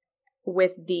coin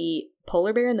with the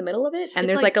polar bear in the middle of it, and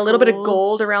there's like a little bit of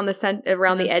gold around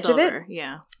the edge of it.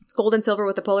 Yeah. It's gold and silver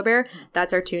with the polar bear.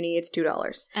 That's our toonie. It's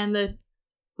 $2. And the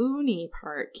uni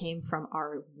part came from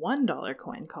our $1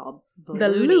 coin called the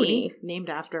loonie, named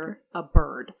after a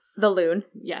bird. The loon.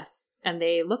 Yes. And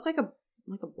they look like a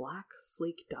black,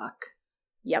 sleek duck.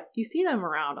 Yep. You see them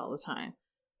around all the time.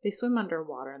 They swim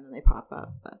underwater and then they pop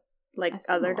up. But like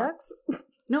other ducks?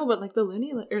 No, but like the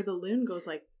loon goes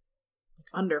like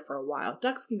under for a while.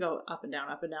 Ducks can go up and down,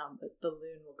 but the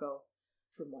loon will go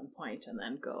from one point and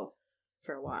then go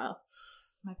for a while.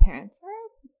 My parents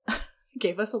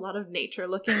gave us a lot of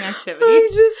nature-looking activities. I'm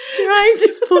just trying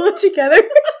to pull it together.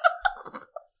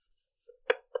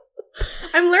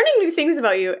 I'm learning new things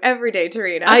about you every day,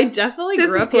 Tarina. I definitely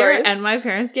grew up glorious. here, and my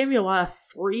parents gave me a lot of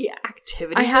free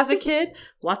activities as a kid.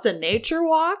 Lots of nature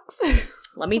walks.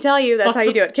 Let me tell you, that's how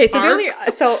you do it. Okay,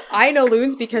 so I know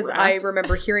loons because I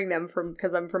remember hearing them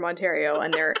because I'm from Ontario,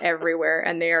 and they're everywhere,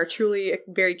 and they are truly a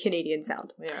very Canadian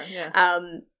sound. They are, yeah.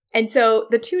 And so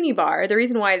the toonie bar, the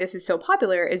reason why this is so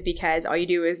popular is because all you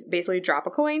do is basically drop a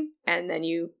coin, and then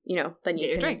you get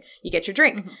your drink.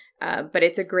 Mm-hmm. But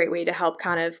it's a great way to help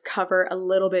kind of cover a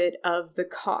little bit of the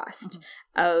cost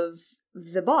of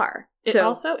the bar. It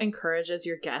also encourages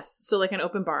your guests. So like an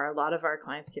open bar, a lot of our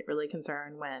clients get really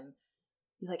concerned when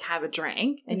you like have a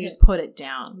drink and you just put it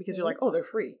down because you're like, oh, they're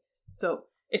free. So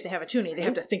if they have a toonie, they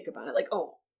have to think about it like,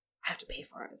 oh, I have to pay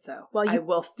for it. So I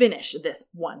will finish this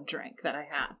one drink that I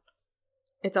had.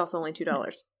 It's also only $2.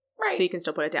 Right. So you can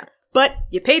still put it down. But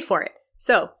you paid for it.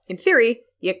 So in theory,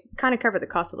 you kind of cover the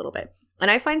cost a little bit. And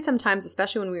I find sometimes,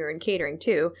 especially when we were in catering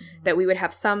too, that we would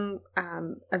have some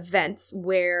events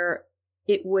where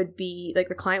it would be like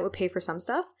the client would pay for some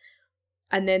stuff,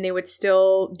 and then they would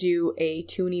still do a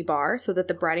toonie bar so that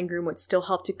the bride and groom would still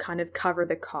help to kind of cover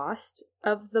the cost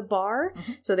of the bar.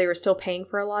 Mm-hmm. So they were still paying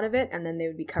for a lot of it, and then they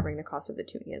would be covering the cost of the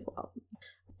toonie as well.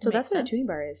 So that's what a toonie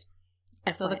bar is.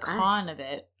 So the con of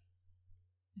it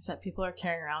is that people are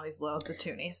carrying around these loads of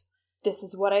toonies. This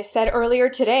is what I said earlier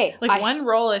today. Like one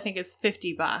roll, I think, is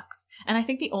 $50. And I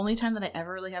think the only time that I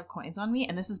ever really have coins on me,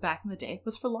 and this is back in the day,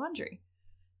 was for laundry.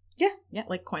 Yeah. Yeah,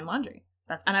 like coin laundry.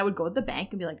 And I would go to the bank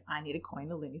and be like, I need a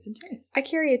coin of loonies and toonies. I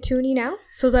carry a toonie now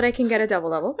so that I can get a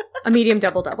double-double, a medium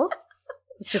double-double.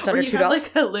 It's just under $2. Have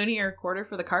like a loonie or a quarter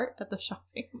for the cart at the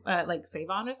shopping, like Save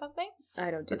On or something?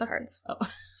 I don't do carts. Oh.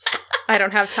 I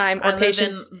don't have time or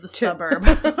patience. In the suburb.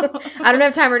 I don't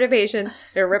have time or patience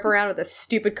to rip around with a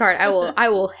stupid cart. I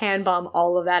will hand bomb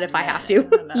all of that if I have to.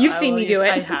 No, you've seen me do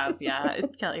it. I have, yeah.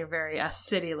 Kelly, you're very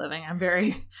city living. I'm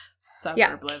very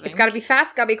suburb living. It's got to be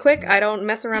fast, got to be quick. I don't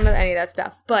mess around with any of that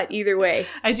stuff. But either way.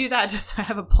 I do that just so I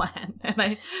have a plan. And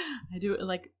I do it in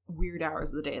like weird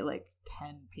hours of the day, like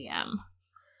 10 p.m.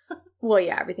 Well,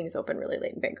 yeah, everything's open really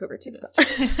late in Vancouver too. So.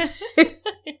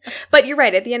 But you're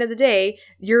right. At the end of the day,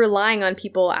 you're relying on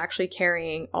people actually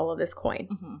carrying all of this coin.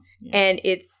 Mm-hmm. Yeah. And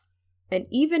it's an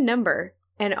even number.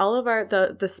 And all of our,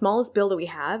 the smallest bill that we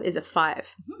have is a 5.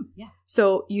 Mm-hmm. Yeah.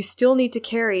 So you still need to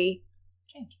carry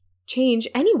change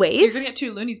anyways. You're going to get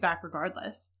 2 loonies back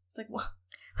regardless. It's like, what?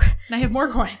 Now I have more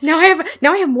coins. Now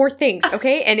I have more things,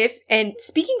 okay? And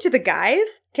speaking to the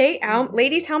guys, okay,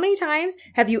 ladies, how many times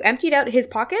have you emptied out his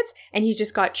pockets and he's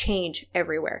just got change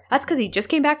everywhere? That's because he just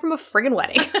came back from a friggin'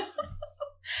 wedding.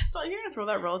 So you're gonna throw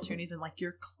that roll of toonies in like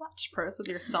your clutch purse with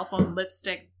your cell phone,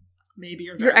 lipstick, Maybe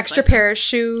your extra pair of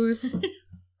shoes,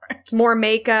 more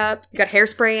makeup, you got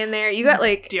hairspray in there, you got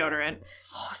like deodorant.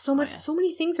 Oh, so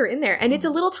many things are in there. And it's a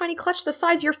little tiny clutch the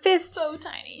size of your fist. So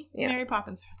tiny. Yeah. Mary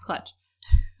Poppins clutch.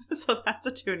 So that's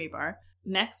a toonie bar.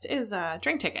 Next is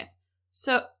drink tickets.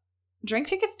 So drink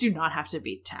tickets do not have to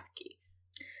be tacky.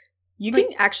 You can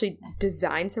actually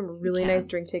design some really nice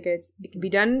drink tickets. It can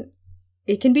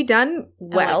be done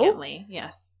well. Elegantly,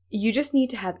 yes. You just need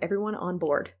to have everyone on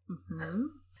board. Mm-hmm.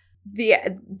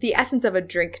 The essence of a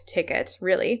drink ticket,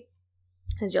 really,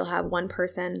 is you'll have one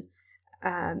person.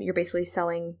 You're basically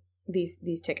selling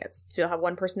these tickets. So you'll have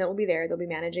one person that will be there. They'll be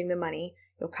managing the money.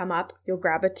 You'll come up. You'll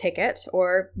grab a ticket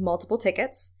or multiple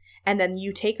tickets. And then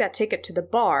you take that ticket to the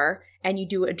bar and you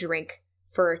do a drink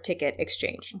for a ticket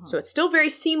exchange. Mm-hmm. So it's still very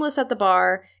seamless at the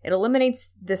bar. It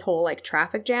eliminates this whole like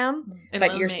traffic jam. It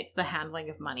eliminates the handling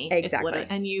of money. Exactly.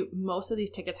 And most of these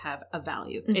tickets have a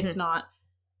value. Mm-hmm.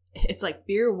 It's like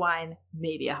beer, wine,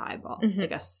 maybe a highball. Mm-hmm.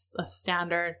 Like a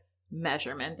standard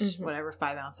measurement, mm-hmm. whatever,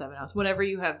 5 ounce, 7 ounce, whatever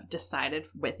you have decided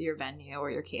with your venue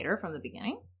or your caterer from the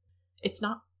beginning. It's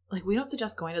not like, we don't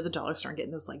suggest going to the dollar store and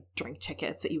getting those like drink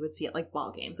tickets that you would see at like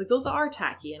ball games. Like those are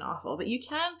tacky and awful, but you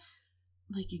can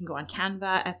go on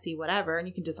Canva, Etsy, whatever, and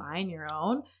you can design your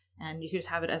own, and you can just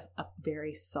have it as a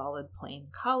very solid plain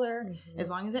color, mm-hmm. as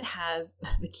long as it has,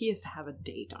 the key is to have a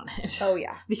date on it. Oh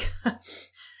yeah. Because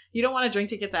you don't want a drink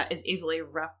ticket that is easily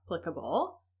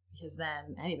replicable, because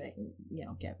then anybody can,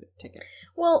 get a ticket.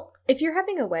 Well, if you're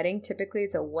having a wedding, typically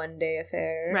it's a one-day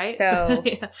affair. Right? So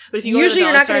yeah. But if you usually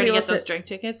you're not going to get those drink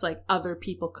tickets, like other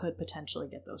people could potentially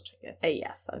get those tickets.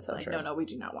 Yes, that's so true. No, we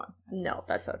do not want that. No,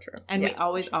 that's so true. And we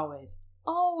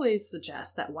always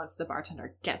suggest that once the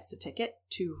bartender gets the ticket,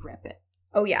 to rip it.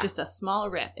 Oh, yeah. Just a small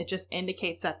rip. It just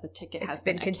indicates that the ticket has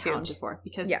been consumed. Accounted for.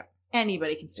 Because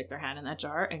anybody can stick their hand in that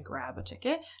jar and grab a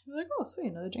ticket. And they're like, oh,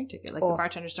 sweet, another drink ticket. Like the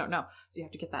bartenders don't know. So you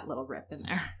have to get that little rip in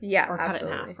there. Yeah, or cut it in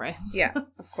half, right? Yeah,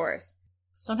 of course.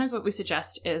 Sometimes what we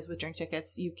suggest is with drink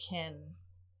tickets, you can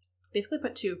basically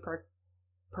put 2 per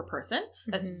person.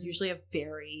 That's mm-hmm. usually a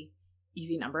very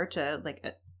easy number to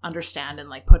understand and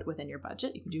put within your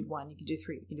budget. You can do 1, you can do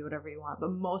 3, you can do whatever you want,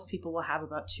 but most people will have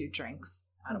about 2 drinks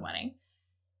at a wedding.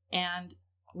 And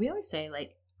we always say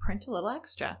print a little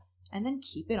extra and then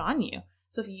keep it on you.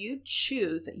 So if you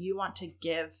choose that you want to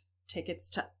give tickets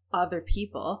to other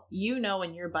people,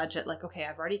 in your budget, okay,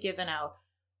 I've already given out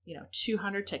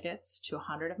 200 tickets to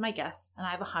 100 of my guests, and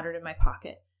I have 100 in my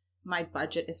pocket. My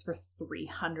budget is for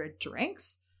 300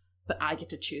 drinks, but I get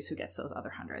to choose who gets those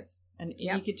other hundreds. And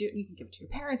you can give it to your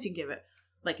parents, you can give it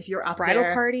if you're up bridal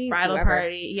there, party,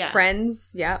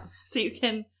 friends, so you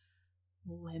can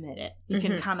limit it. You mm-hmm.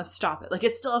 can kind of stop it.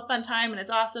 It's still a fun time and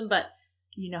it's awesome, but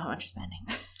you know how much you're spending.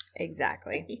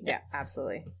 Exactly. Yeah,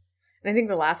 absolutely. And I think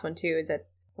the last one too is that,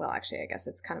 well, actually, I guess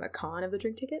it's kind of a con of the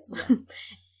drink tickets, yes.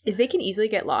 is they can easily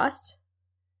get lost.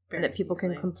 And that people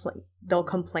can complain. They'll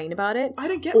complain about it. I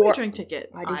didn't get my drink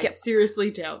ticket. I seriously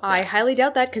doubt that. I highly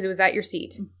doubt that because it was at your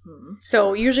seat. Mm-hmm.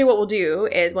 So usually what we'll do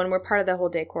is when we're part of the whole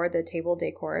decor, the table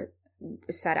decor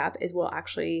setup, is we'll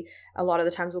actually, a lot of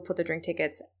the times we'll put the drink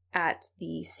tickets at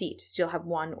the seat. So you'll have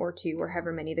 1 or 2 or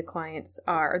however many the clients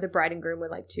are, or the bride and groom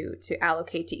would like to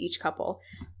allocate to each couple.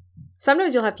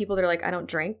 Sometimes you'll have people that are like, I don't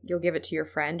drink. You'll give it to your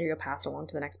friend or you'll pass it along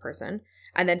to the next person.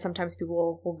 And then sometimes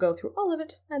people will go through all of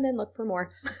it and then look for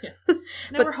more. Yeah.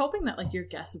 Now we're hoping that your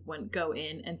guests wouldn't go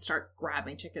in and start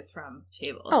grabbing tickets from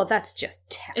tables. Oh, that's just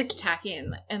tacky. It's tacky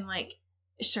and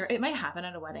sure, it might happen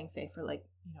at a wedding, say for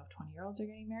 20-year-olds are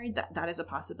getting married. That is a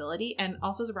possibility. And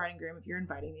also as a bride and groom, if you're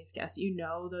inviting these guests,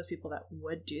 those people that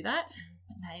would do that.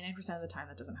 But 99% of the time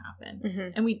that doesn't happen.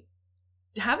 Mm-hmm. And we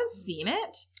haven't seen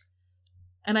it.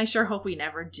 And I sure hope we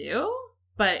never do.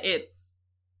 But it's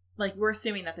we're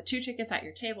assuming that the 2 tickets at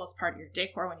your table is part of your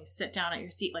decor when you sit down at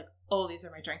your seat. These are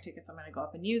my drink tickets. I'm going to go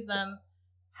up and use them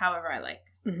however I like.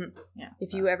 Mm-hmm. Yeah.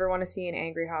 If you ever want to see an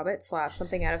angry hobbit slap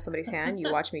something out of somebody's hand,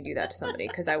 you watch me do that to somebody,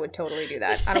 because I would totally do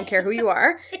that. I don't care who you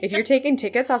are. If you're taking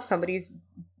tickets off somebody's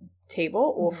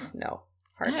table, oof, no.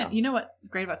 Hard no. You know what's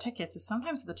great about tickets is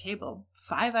sometimes at the table,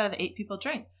 5 out of the 8 people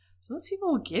drink. So those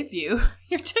people will give you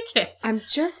your tickets. I'm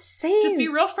just saying. Just be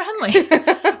real friendly.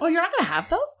 Well, you're not going to have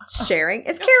those? Sharing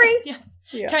is caring. Yes.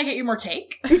 Yeah. Can I get you more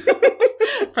cake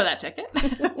for that ticket?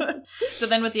 So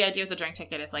then with the idea of the drink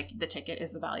ticket is the ticket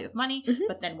is the value of money. Mm-hmm.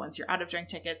 But then once you're out of drink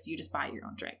tickets, you just buy your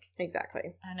own drink.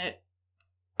 Exactly. And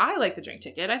I like the drink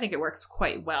ticket. I think it works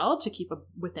quite well to keep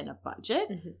within a budget.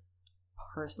 Mm-hmm.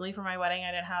 Personally, for my wedding, I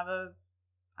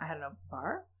had a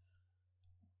bar.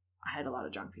 I had a lot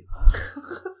of drunk people.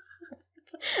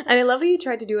 And I love how you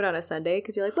tried to do it on a Sunday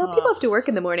because you're like, well, people have to work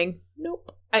in the morning.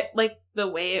 Nope. I like the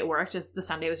way it worked is the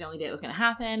Sunday was the only day it was going to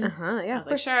happen. Yeah, I was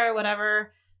like, sure,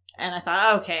 whatever. And I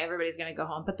thought, okay, everybody's going to go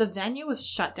home. But the venue was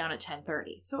shut down at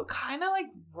 10:30. So it kind of like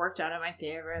worked out in my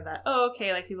favor that,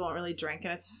 okay, like people don't really drink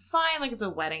and it's fine. Like it's a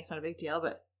wedding. It's not a big deal.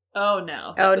 But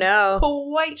no.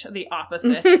 Quite the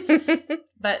opposite.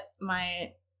 But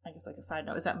I guess like a side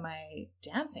note is that my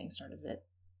dancing started at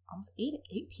almost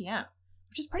 8 p.m.,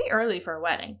 which is pretty early for a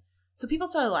wedding. So people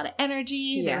still had a lot of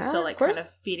energy. They were still like kind of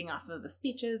feeding off of the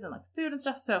speeches and like food and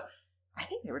stuff. So I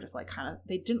think they were just like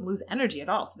they didn't lose energy at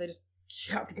all. So they just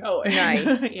kept going.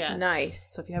 Nice. Yeah.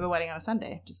 Nice. So if you have a wedding on a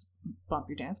Sunday, just bump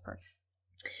your dance part.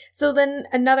 So then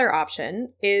another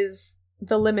option is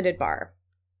the limited bar.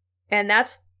 And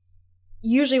that's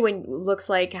usually when it looks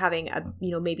like having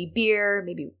maybe beer,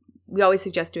 maybe we always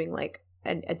suggest doing like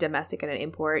a domestic and an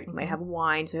import. You might have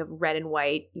wine, so you have red and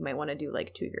white. You might want to do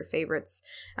like 2 of your favorites.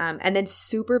 And then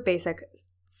super basic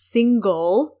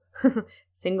single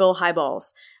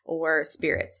highballs or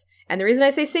spirits. And the reason I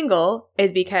say single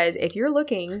is because if you're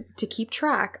looking to keep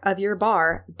track of your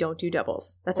bar, don't do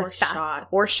doubles. That's shots.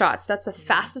 Or shots. That's the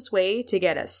fastest way to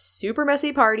get a super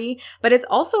messy party, but it's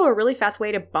also a really fast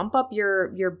way to bump up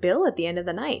your bill at the end of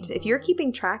the night. If you're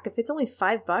keeping track, if it's only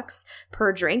 $5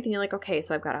 per drink, then you're like, okay,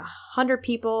 so I've got 100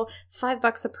 people,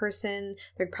 $5 a person.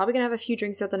 They're probably gonna have a few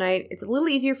drinks throughout the night. It's a little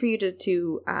easier for you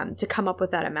to come up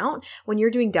with that amount. When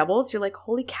you're doing doubles, you're like,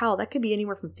 holy cow, that could be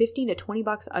anywhere from $15 to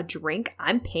 $20 a drink.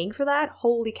 I'm paying for that?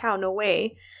 Holy cow, no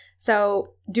way.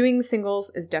 So doing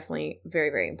singles is definitely very,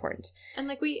 very important. And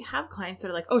like we have clients that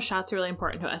are like, oh, shots are really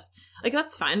important to us. Like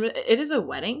that's fine, but it is a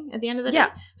wedding at the end of the day.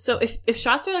 So if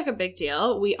shots are like a big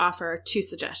deal, we offer 2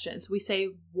 suggestions. We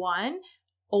say 1,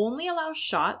 only allow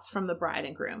shots from the bride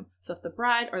and groom. So if the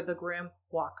bride or the groom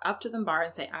walk up to the bar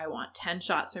and say, I want 10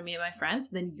 shots for me and my friends,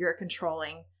 then you're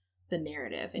controlling the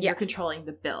narrative and you're controlling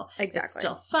the bill. Exactly. It's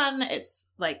still fun. It's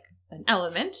like an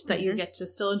element that you get to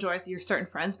still enjoy with your certain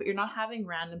friends, but you're not having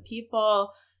random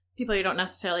people you don't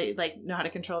necessarily like know how to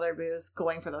control their booze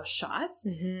going for those shots.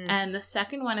 And the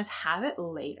second one is have it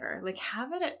later. Like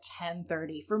have it at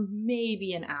 10:30 for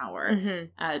maybe an hour.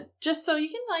 Just so you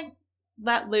can like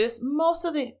let loose. Most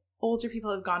of the older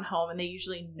people have gone home and they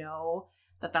usually know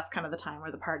that that's kind of the time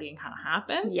where the partying kind of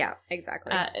happens. Yeah,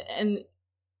 exactly.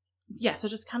 So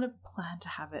just kind of plan to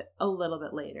have it a little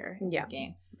bit later in the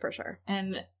game. For sure.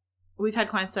 And we've had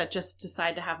clients that just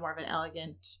decide to have more of an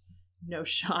elegant, no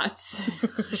shots.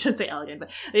 I shouldn't say elegant,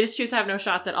 but they just choose to have no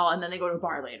shots at all. And then they go to a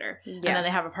bar later. And then they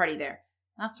have a party there.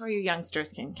 That's where you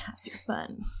youngsters can have your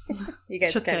fun. You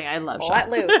guys just can kidding. I love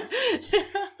let shots.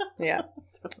 Loose.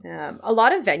 Yeah. A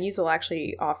lot of venues will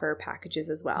actually offer packages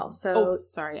as well. So,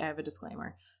 sorry. I have a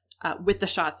disclaimer. With the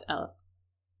shots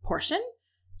portion,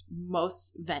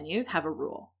 most venues have a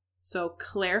rule. So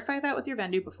clarify that with your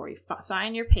venue before you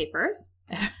sign your papers.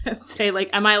 Say like,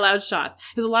 am I allowed shots?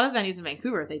 Because a lot of venues in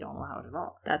Vancouver, they don't allow it at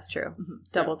all. That's true.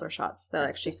 Doubles or shots. They'll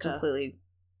actually completely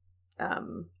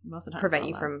most of the time prevent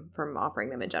you from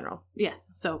offering them in general. Yes.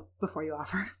 So before you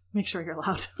offer, make sure you're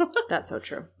allowed. That's so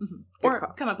true.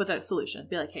 Or come up with a solution.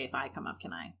 Be like, hey, if I come up,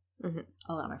 can I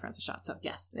allow my friends a shot? So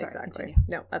yes, sorry, exactly.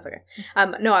 No, that's okay.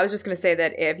 No, I was just going to say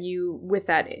that if you, with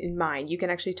that in mind, you can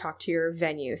actually talk to your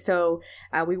venue. So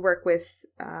we work with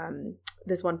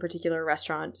this one particular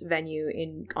restaurant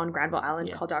venue on Granville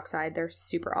Island called Dockside. They're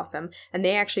super awesome. And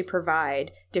they actually provide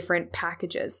different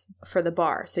packages for the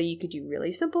bar. So you could do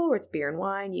really simple where it's beer and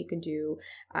wine. You can do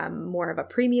more of a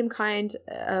premium kind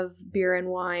of beer and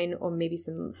wine, or maybe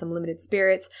some limited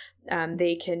spirits.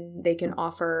 They can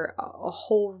offer a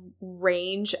whole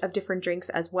range of different drinks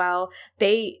as well.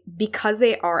 Because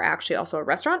they are actually also a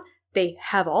restaurant, they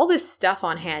have all this stuff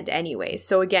on hand anyway.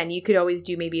 So again, you could always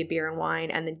do maybe a beer and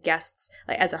wine and then guests,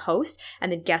 like as a host,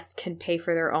 and then guests can pay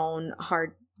for their own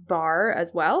hard bar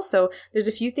as well. So there's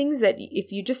a few things that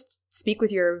if you just speak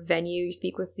with your venue, you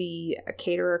speak with the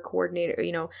caterer, coordinator,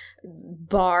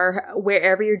 bar,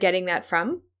 wherever you're getting that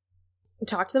from,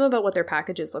 talk to them about what their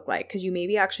packages look like. Because you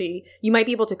might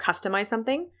be able to customize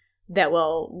something that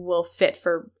will fit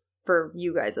for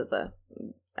you guys as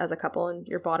a couple and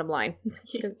your bottom line.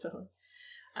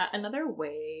 Another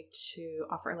way to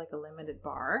offer like a limited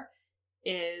bar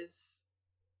is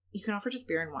you can offer just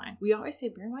beer and wine. We always say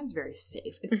beer and wine is very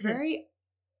safe.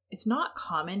 It's not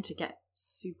common to get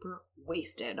super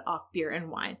wasted off beer and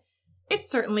wine. It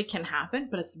certainly can happen,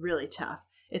 but it's really tough.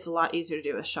 It's a lot easier to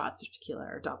do with shots of tequila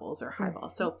or doubles or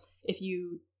highballs. So if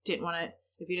you just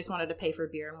wanted to pay for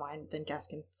beer and wine, then guests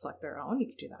can select their own. You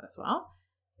could do that as well.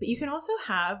 But you can also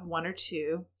have 1 or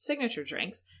 2 signature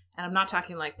drinks. And I'm not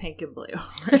talking like pink and blue,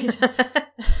 right?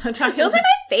 I'm talking Those are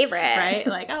my favorite. Right?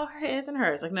 Like, oh, his and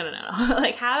hers. Like, no.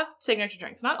 Like, have signature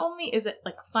drinks. Not only is it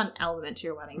like a fun element to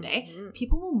your wedding day,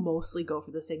 people will mostly go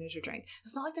for the signature drink.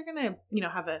 It's not like they're going to,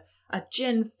 have a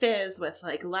gin fizz with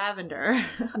like lavender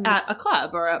at a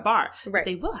club or a bar. Right.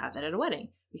 They will have it at a wedding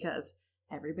because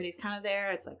everybody's kind of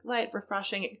there. It's like light,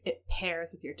 refreshing. It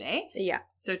pairs with your day. Yeah.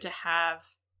 So to have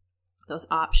those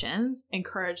options,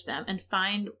 encourage them, and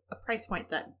find a price point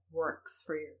that works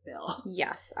for your bill.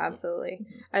 Yes, absolutely.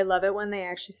 I love it when they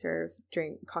actually serve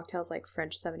cocktails like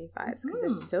French 75s because they're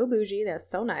so bougie, they're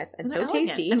so nice and so elegant.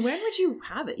 tasty. And where would you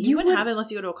have it? You wouldn't have it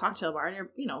unless you go to a cocktail bar and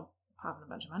you're, popping a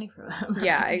bunch of money for them. Right?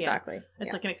 Yeah, exactly.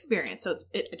 It's like an experience. So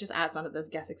it just adds onto the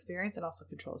guest experience and also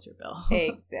controls your bill.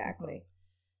 Exactly.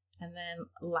 And then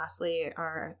lastly,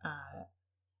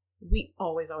 we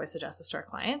always suggest this to our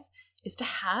clients, is to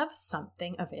have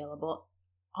something available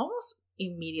almost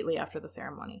immediately after the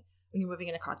ceremony when you're moving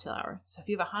in a cocktail hour. So if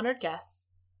you have 100 guests,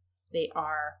 they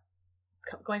are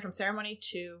going from ceremony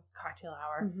to cocktail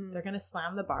hour. They're going to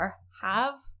slam the bar.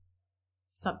 Have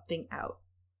something out.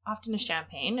 Often a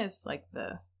champagne is like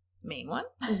the main one.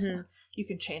 You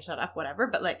can change that up, whatever.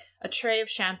 But like a tray of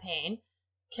champagne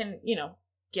can,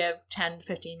 give 10,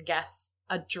 15 guests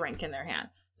a drink in their hand.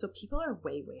 So people are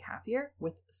way, way happier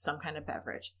with some kind of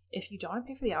beverage. If you don't want to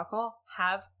pay for the alcohol,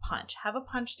 have punch. Have a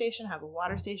punch station, have a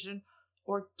water station,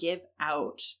 or give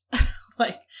out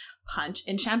like punch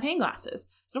in champagne glasses.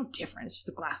 It's no different. It's just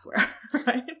the glassware,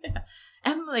 right?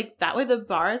 And like that way the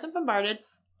bar isn't bombarded.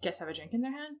 Guests have a drink in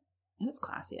their hand, and it's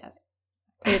classy as.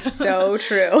 It's so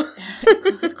true.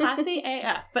 Classy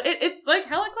AF. But it's like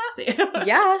hella classy.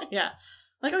 Yeah. Yeah.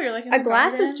 Like, oh, you're like in a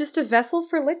glass is just a vessel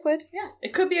for liquid. Yes.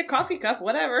 It could be a coffee cup,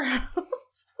 whatever.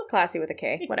 Classy with a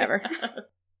K, whatever.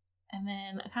 And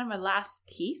then kind of my last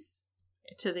piece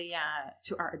to the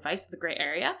to our advice of the gray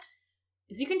area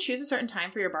is you can choose a certain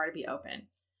time for your bar to be open.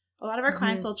 A lot of our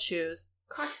clients will choose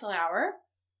cocktail hour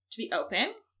to be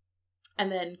open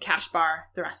and then cash bar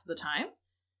the rest of the time.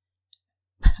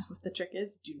 The trick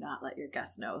is, do not let your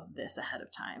guests know this ahead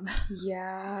of time.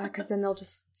 Yeah, because then they'll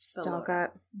just stock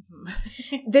up.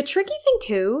 Mm-hmm. The tricky thing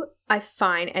too, I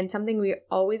find, and something we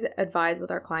always advise with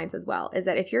our clients as well, is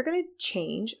that if you're going to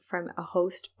change from a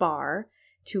host bar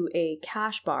to a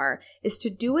cash bar, is to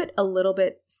do it a little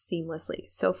bit seamlessly.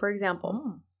 So for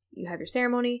example, you have your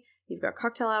ceremony, you've got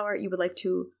cocktail hour, you would like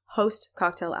to host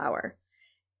cocktail hour.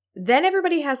 Then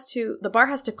the bar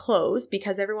has to close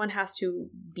because everyone has to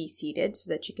be seated so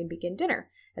that you can begin dinner.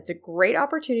 That's a great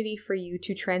opportunity for you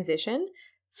to transition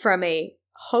from a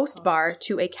host bar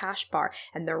to a cash bar.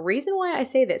 And the reason why I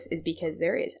say this is because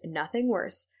there is nothing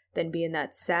worse than being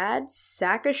that sad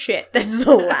sack of shit that's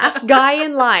the last guy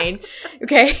in line.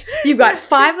 Okay? You've got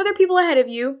 5 other people ahead of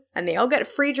you, and they all get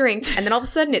free drinks, and then all of a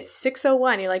sudden it's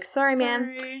 6:01. You're like, sorry,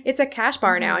 man, it's a cash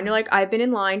bar now. And you're like, I've been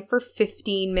in line for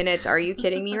 15 minutes. Are you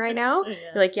kidding me right now? Yeah.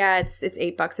 You're like, yeah, it's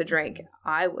 $8 a drink.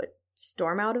 I would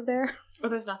storm out of there. Well,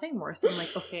 there's nothing worse than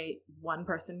like, okay, one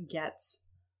person gets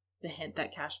the hint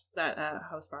that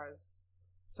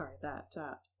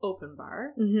open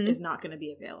bar is not going to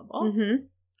be available.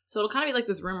 So it'll kind of be like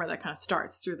this rumor that kind of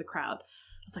starts through the crowd.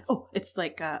 It's like, oh, it's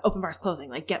like open bars closing,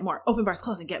 like get more. Open bars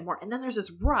closing, get more. And then there's this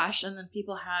rush, and then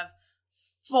people have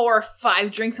 4 or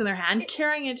 5 drinks in their hand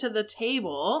carrying it to the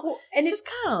table. Well, and it's just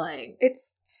kind of like... It's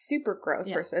super gross.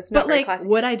 Yeah. First, it's not very classic.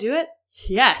 Would I do it?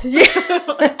 Yes.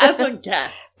 As a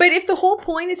guest. But if the whole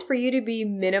point is for you to be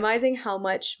minimizing how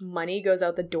much money goes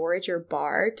out the door at your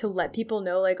bar, to let people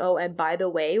know like, oh, and by the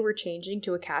way, we're changing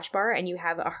to a cash bar, and you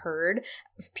have a herd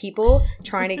of people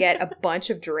trying to get a bunch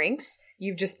of drinks,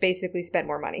 you've just basically spent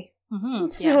more money.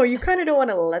 So you kind of don't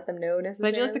want to let them know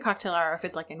necessarily. But I do like the cocktail hour if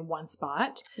it's like in one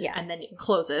spot. Yes. And then it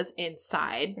closes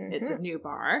inside. It's a new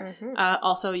bar.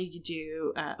 Also, you could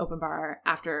do open bar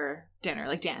after dinner,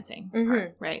 like dancing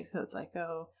part, right? So it's like,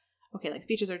 oh, okay, like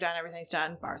speeches are done, everything's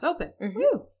done, bar's open.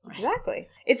 Woo. Exactly.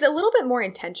 It's a little bit more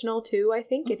intentional too, I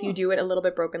think, if you do it a little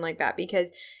bit broken like that,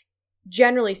 because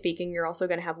generally speaking, you're also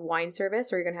going to have wine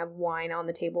service, or you're going to have wine on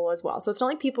the table as well. So it's not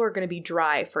like people are going to be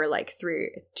dry for like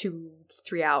 3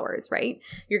 hours, right?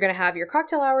 You're going to have your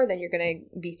cocktail hour, then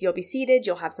you'll be seated.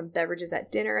 You'll have some beverages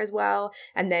at dinner as well.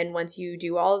 And then once you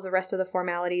do all of the rest of the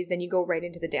formalities, then you go right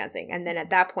into the dancing. And then at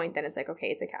that point, then it's like, okay,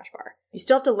 it's a cash bar. You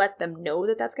still have to let them know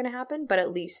that that's going to happen, but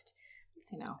at least,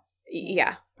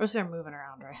 yeah. Or so they're moving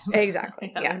around, right?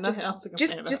 Exactly. Yeah.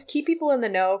 Just keep people in the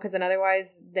know, because then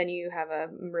otherwise, then you have a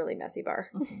really messy bar.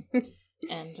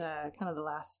 And kind of the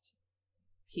last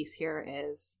piece here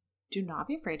is, do not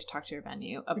be afraid to talk to your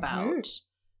venue about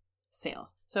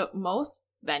sales. So most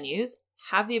venues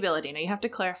have the ability. Now you have to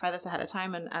clarify this ahead of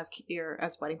time, and as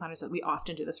wedding planners, we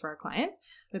often do this for our clients.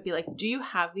 Would be like, do you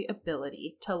have the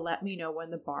ability to let me know when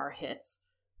the bar hits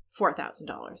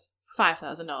 $4,000,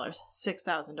 $5,000,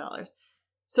 $6,000?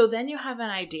 So then you have an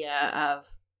idea of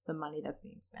the money that's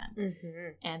being spent.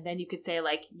 Mm-hmm. And then you could say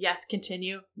like, yes,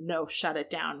 continue. No, shut it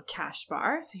down. Cash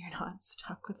bar. So you're not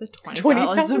stuck with a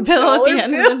 $20 bill at the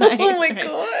end of the night. Oh my right?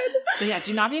 God. So yeah,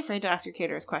 do not be afraid to ask your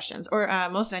caterers questions. Or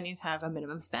most venues have a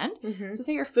minimum spend. Mm-hmm. So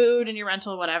say your food and your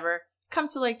rental, whatever,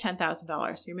 comes to like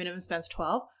 $10,000. Your minimum spend's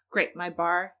 $12,000. Great. My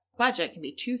bar budget can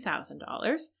be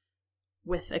 $2,000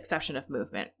 with exception of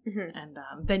movement. Mm-hmm. And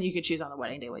then you could choose on the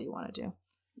wedding day what you want to do.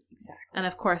 Exactly. And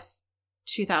of course,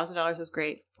 $2,000 is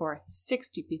great for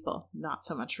 60 people, not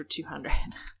so much for 200.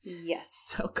 Yes.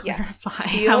 So clarify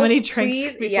Yes. how many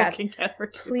drinks people yes. can get for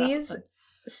 $2,000. Please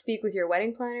speak with your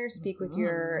wedding planner, speak with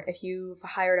your, if you've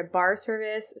hired a bar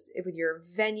service, with your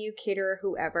venue, caterer,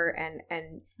 whoever,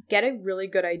 and get a really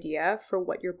good idea for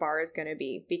what your bar is going to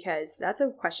be, because that's a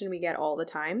question we get all the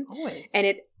time. Always. And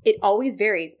it always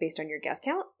varies based on your guest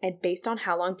count and based on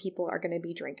how long people are going to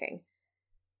be drinking.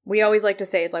 We always like to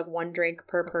say it's like 1 drink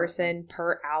per person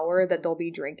per hour that they'll be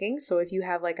drinking. So if you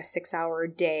have like a 6-hour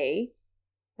day,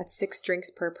 that's 6 drinks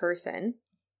per person.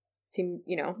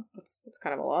 That's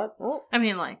kind of a lot. Oh. I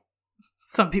mean, like,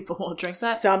 some people won't drink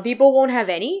that. Some people won't have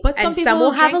any, But and some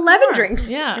will have 11 drinks.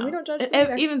 Yeah. And we don't judge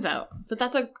it evens out. But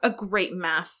that's a great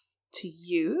math to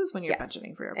use when you're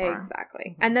budgeting for your bar.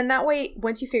 Exactly. And then that way,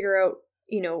 once you figure out,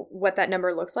 what that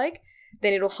number looks like,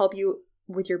 then it'll help you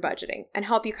with your budgeting and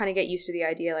help you kind of get used to the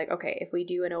idea like, okay, if we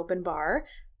do an open bar,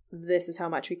 this is how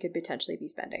much we could potentially be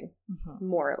spending,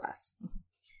 more or less.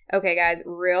 Okay, guys,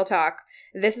 real talk.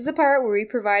 This is the part where we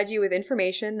provide you with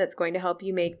information that's going to help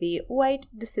you make the right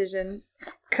decision.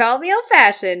 Call me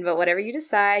old-fashioned, but whatever you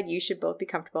decide, you should both be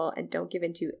comfortable and don't give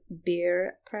in to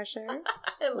peer pressure.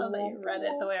 I love that you read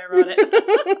it the way I wrote it.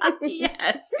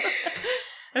 Yes.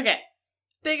 Okay.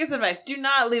 Biggest advice. Do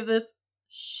not leave this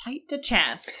shite to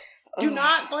chance. Do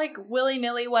not, like,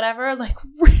 willy-nilly, whatever, like,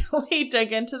 really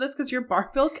dig into this because your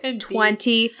bar bill can be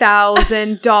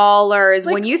 $20,000.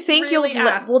 Like, when you think really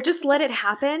we'll just let it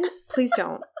happen, please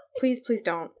don't. Please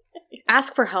don't.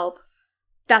 Ask for help.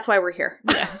 That's why we're here.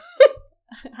 Yes.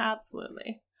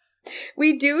 Absolutely.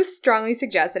 We do strongly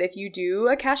suggest that if you do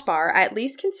a cash bar, at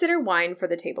least consider wine for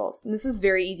the tables. And this is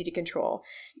very easy to control.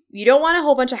 You don't want a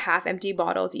whole bunch of half-empty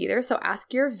bottles either, so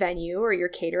ask your venue or your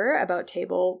caterer about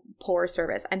table pour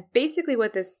service. And basically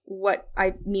what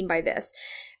I mean by this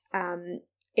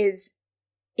is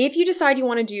if you decide you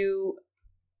want to do,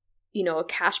 a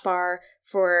cash bar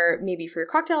for your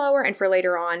cocktail hour and for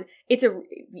later on,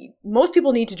 most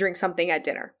people need to drink something at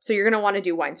dinner. So you're going to want to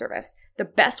do wine service. The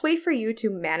best way for you to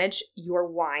manage your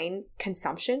wine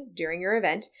consumption during your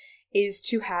event is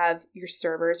to have your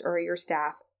servers or your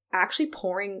staff actually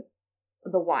pouring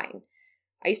the wine.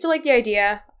 I used to like the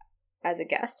idea as a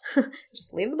guest,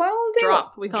 just leave the bottle on the table.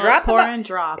 Drop. We call it pour and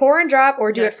drop. Pour and drop,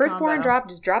 or do Yes, it first pour and drop.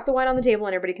 Just drop the wine on the table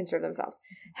and everybody can serve themselves.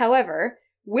 However,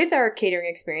 with our catering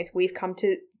experience, we've come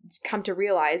to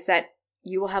realize that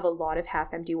you will have a lot of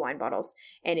half-empty wine bottles.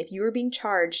 And if you are being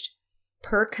charged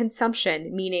per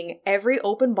consumption, meaning every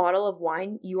open bottle of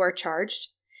wine you are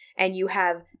charged, and you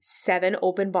have 7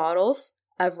 open bottles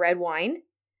of red wine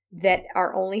that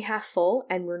are only half full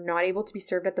and were not able to be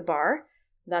served at the bar,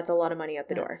 that's a lot of money out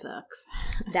the door.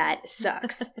 That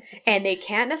sucks. And they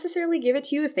can't necessarily give it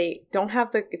to you if they don't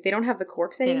have the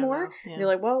corks anymore. Yeah. They're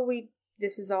like, well,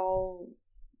 this is all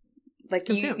like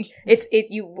consumed.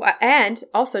 And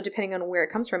also depending on where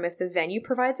it comes from, if the venue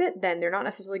provides it, then they're not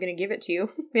necessarily going to give it to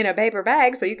you in a paper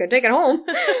bag so you can take it home.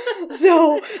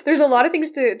 So there's a lot of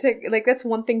things to like. That's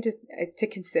one thing to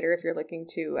consider if you're looking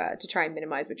to try and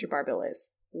minimize what your bar bill is.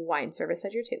 Wine service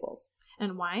at your tables.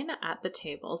 And wine at the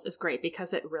tables is great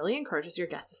because it really encourages your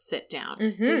guests to sit down.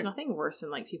 Mm-hmm. There's nothing worse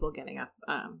than like people getting up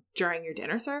during your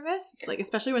dinner service, like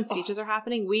especially when speeches are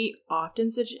happening. We often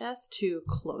suggest to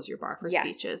close your bar for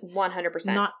speeches.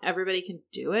 100%. Not everybody can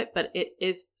do it, but it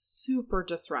is super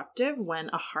disruptive when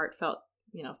a heartfelt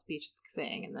speech is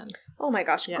saying, and then oh my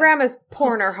gosh, grandma's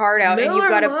pouring her heart out, and you've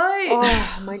got to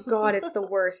oh my god, it's the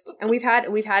worst. And we've had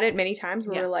it many times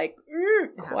where we're like,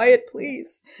 quiet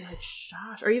please, like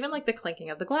shush, or even like the clinking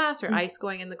of the glass or ice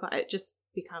going in the glass. It just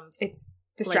becomes it's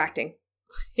distracting.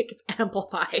 It gets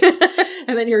amplified,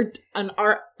 and then your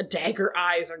dagger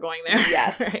eyes are going there.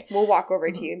 Yes. Right? We'll walk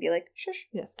over to you and be like, shush.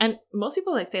 Yes. And most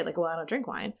people say like, well, I don't drink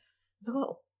wine. It's like,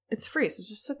 well, it's free, so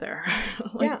just sit there.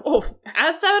 Like, add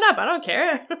 7-Up. I don't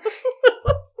care.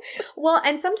 Well,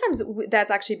 and sometimes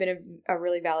that's actually been a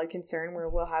really valid concern where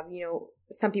we'll have,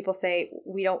 some people say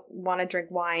we don't want to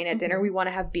drink wine at dinner. We want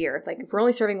to have beer. Like if we're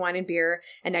only serving wine and beer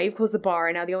and now you've closed the bar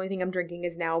and now the only thing I'm drinking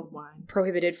is now Wine.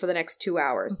 Prohibited for the next 2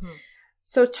 hours.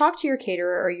 So talk to your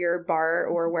caterer or your bar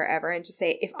or wherever and just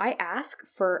say, if I ask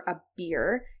for a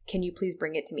beer, can you please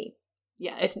bring it to me?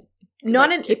 Yeah, it's not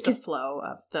keeps the flow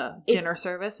of the dinner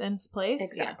service in place.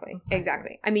 Exactly. Yeah.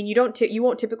 Exactly. I mean, you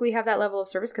won't typically have that level of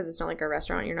service because it's not like a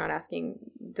restaurant. You're not asking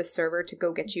the server to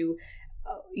go get you,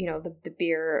 the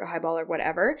beer, highball or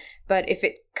whatever. But if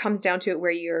it comes down to it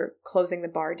where you're closing the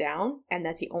bar down and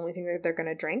that's the only thing that they're going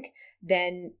to drink,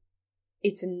 then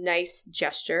it's a nice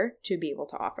gesture to be able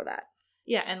to offer that.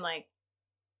 Yeah, and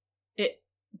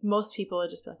most people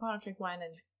would just be like, oh, I don't drink wine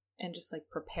and just like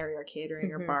prepare your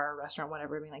catering or bar or restaurant,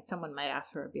 whatever. I mean, like someone might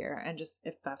ask for a beer and just,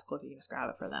 if that's cool, if you can just grab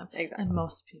it for them. Exactly. And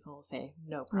most people will say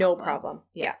no problem. No problem.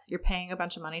 Yeah. You're paying a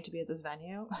bunch of money to be at this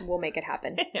venue. We'll make it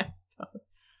happen. Yeah.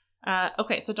 Totally.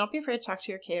 Okay. So don't be afraid to talk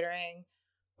to your catering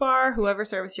bar, whoever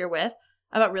service you're with,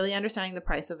 about really understanding the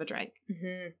price of a drink.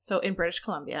 So in British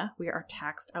Columbia, we are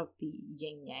taxed out the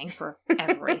yin yang for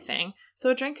everything. So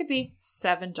a drink could be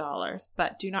 $7,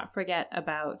 but do not forget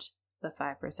about the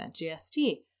 5%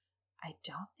 GST. I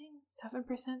don't think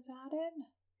 7%'s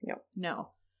added. No.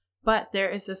 But there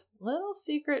is this little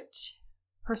secret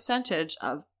percentage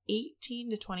of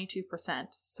 18 to 22%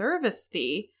 service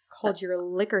fee called your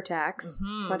liquor tax.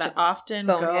 That often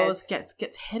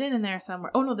gets hidden in there somewhere.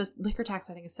 Oh no, this liquor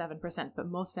tax I think is 7%, but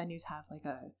most venues have like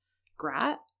a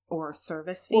GRAT or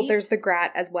service fee. Well, there's the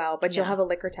GRAT as well, but you'll have a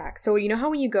liquor tax. So you know how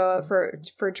when you go out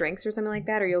for drinks or something like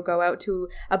that, or you'll go out to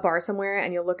a bar somewhere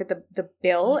and you'll look at the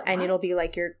bill and it'll be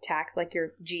like your tax, like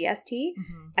your GST,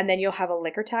 and then you'll have a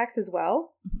liquor tax as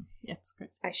well. It's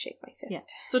crazy. I shake my fist.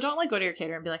 Yeah. So don't go to your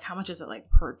caterer and be like, how much is it like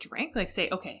per drink? Like say,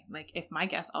 okay, like if my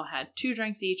guests all had 2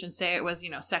 drinks each and say it was,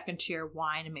 second tier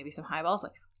wine and maybe some highballs,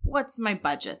 like what's my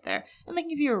budget there? And they can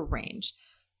give you a range.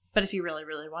 But if you really,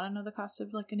 really want to know the cost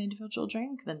of like an individual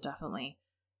drink, then definitely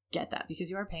get that because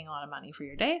you are paying a lot of money for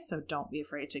your day. So don't be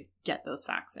afraid to get those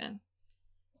facts in.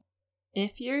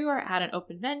 If you are at an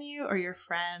open venue or your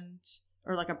friend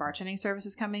or like a bartending service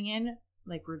is coming in,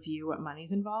 like review what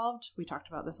money's involved. We talked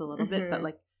about this a little bit, but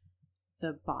like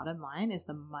the bottom line is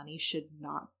the money should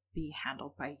not be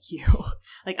handled by you.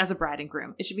 Like as a bride and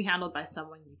groom, it should be handled by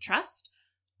someone you trust,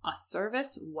 a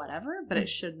service, whatever, but it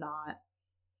should not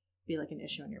be like an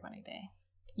issue on your wedding day.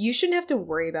 You shouldn't have to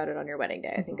worry about it on your wedding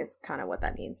day, I think is kind of what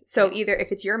that means. So either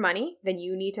if it's your money, then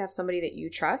you need to have somebody that you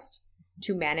trust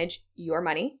to manage your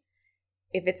money.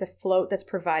 If it's a float that's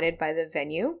provided by the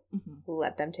venue,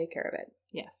 let them take care of it.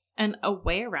 Yes. And a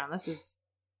way around this is,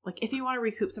 like, if you want to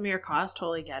recoup some of your costs,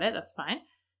 totally get it. That's fine.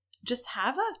 Just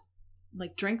have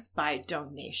drinks by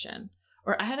donation.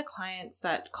 Or I had a client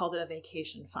that called it a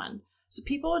vacation fund. So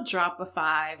people would drop a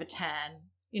 5, a 10,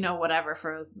 whatever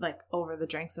for, like, over the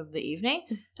drinks of the evening.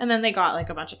 And then they got, like,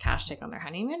 a bunch of cash take on their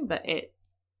honeymoon. But it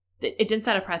didn't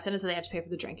set a precedent, so they had to pay for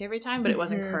the drink every time. But it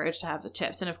was encouraged to have the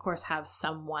tips. And, of course, have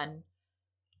someone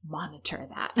monitor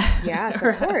that. Yes, or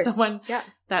of course. Someone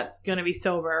that's going to be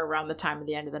sober around the time of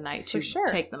the end of the night to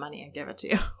take the money and give it to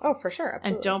you. Oh, for sure.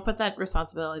 Absolutely. And don't put that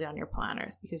responsibility on your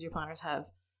planners because your planners have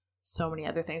so many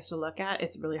other things to look at.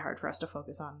 It's really hard for us to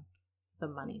focus on the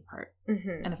money part.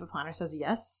 And if a planner says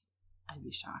yes, I'd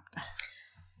be shocked.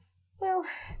 Well,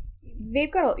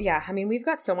 they've got we've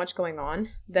got so much going on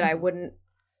that I wouldn't.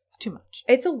 It's too much.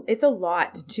 It's a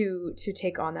lot to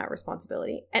take on that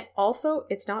responsibility. And also,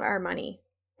 it's not our money.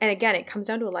 And again, it comes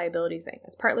down to a liability thing.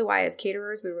 That's partly why as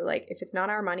caterers, we were like, if it's not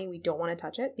our money, we don't want to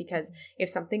touch it because if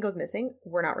something goes missing,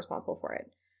 we're not responsible for it.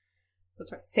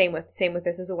 That's right. Same with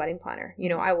this as a wedding planner.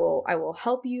 I will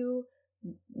help you.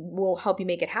 We'll help you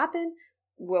make it happen.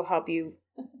 We'll help you,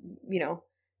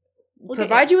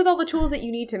 provide you with all the tools that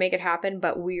you need to make it happen,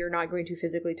 but we are not going to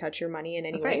physically touch your money in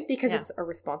any way because it's a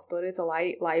responsibility. It's a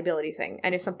liability thing.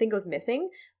 And if something goes missing,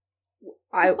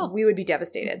 we would be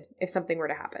devastated if something were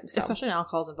to happen. So. Especially when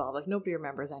alcohol's involved. Like, nobody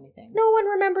remembers anything. No one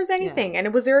remembers anything. Yeah.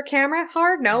 And was there a camera?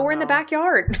 No, we're in the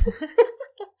backyard.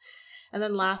 And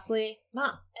then lastly,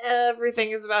 not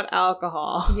everything is about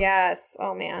alcohol. Yes.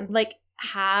 Oh, man. Like,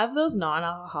 have those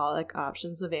non-alcoholic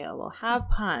options available. Have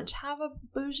punch. Have a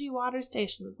bougie water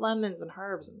station with lemons and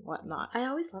herbs and whatnot. I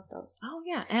always love those. Oh,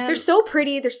 yeah. And they're so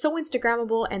pretty. They're so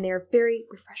Instagrammable. And they're very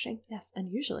refreshing. Yes.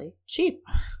 And usually cheap.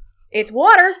 It's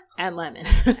water. And lemon.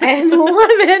 And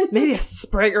lemon. Maybe a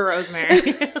sprig of rosemary.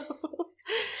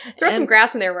 Throw some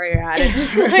grass in there where you're at it.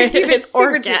 Just it's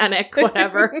organic,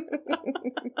 whatever.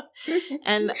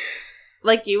 And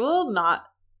like you will not,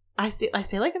 I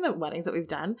say like in the weddings that we've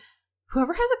done,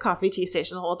 whoever has a coffee tea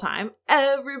station the whole time,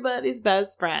 everybody's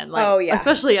best friend. Like, Oh, yeah.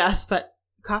 especially us, but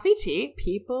coffee tea,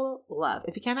 people love.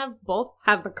 If you can't have both,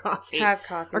 have the coffee. Have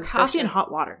coffee. Or coffee and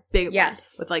hot water. Big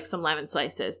Yes. one. With like some lemon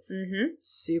slices. Mm-hmm.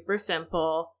 Super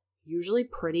simple, usually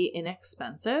pretty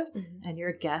inexpensive, and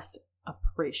your guests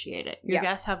appreciate it. Your Yeah.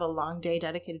 guests have a long day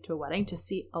dedicated to a wedding to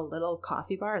see a little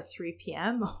coffee bar at 3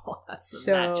 p.m. Oh, that's the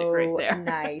So magic right there.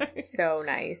 nice. So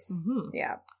nice. Mhm.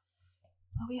 Yeah.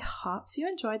 Well, we hopes you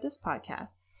enjoyed this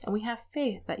podcast, and we have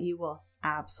faith that you will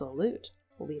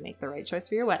absolutely make the right choice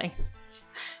for your wedding.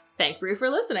 Thank Brew for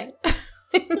listening.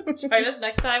 Join us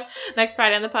next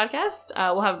Friday on the podcast.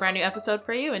 We'll have a brand new episode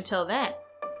for you. Until then,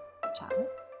 ciao.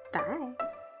 Bye.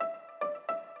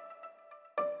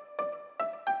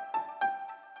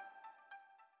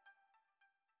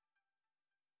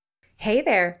 Hey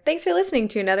there! Thanks for listening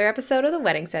to another episode of The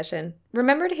Wedding Session.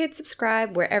 Remember to hit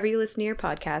subscribe wherever you listen to your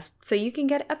podcast so you can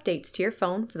get updates to your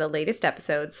phone for the latest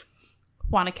episodes.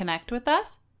 Want to connect with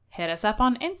us? Hit us up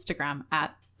on Instagram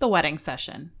at The Wedding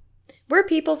Session. We're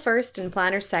people first and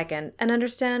planners second, and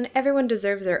understand everyone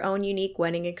deserves their own unique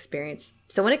wedding experience.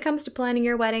 So when it comes to planning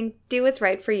your wedding, do what's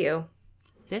right for you.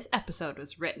 This episode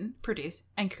was written, produced,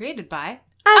 and created by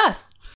Us!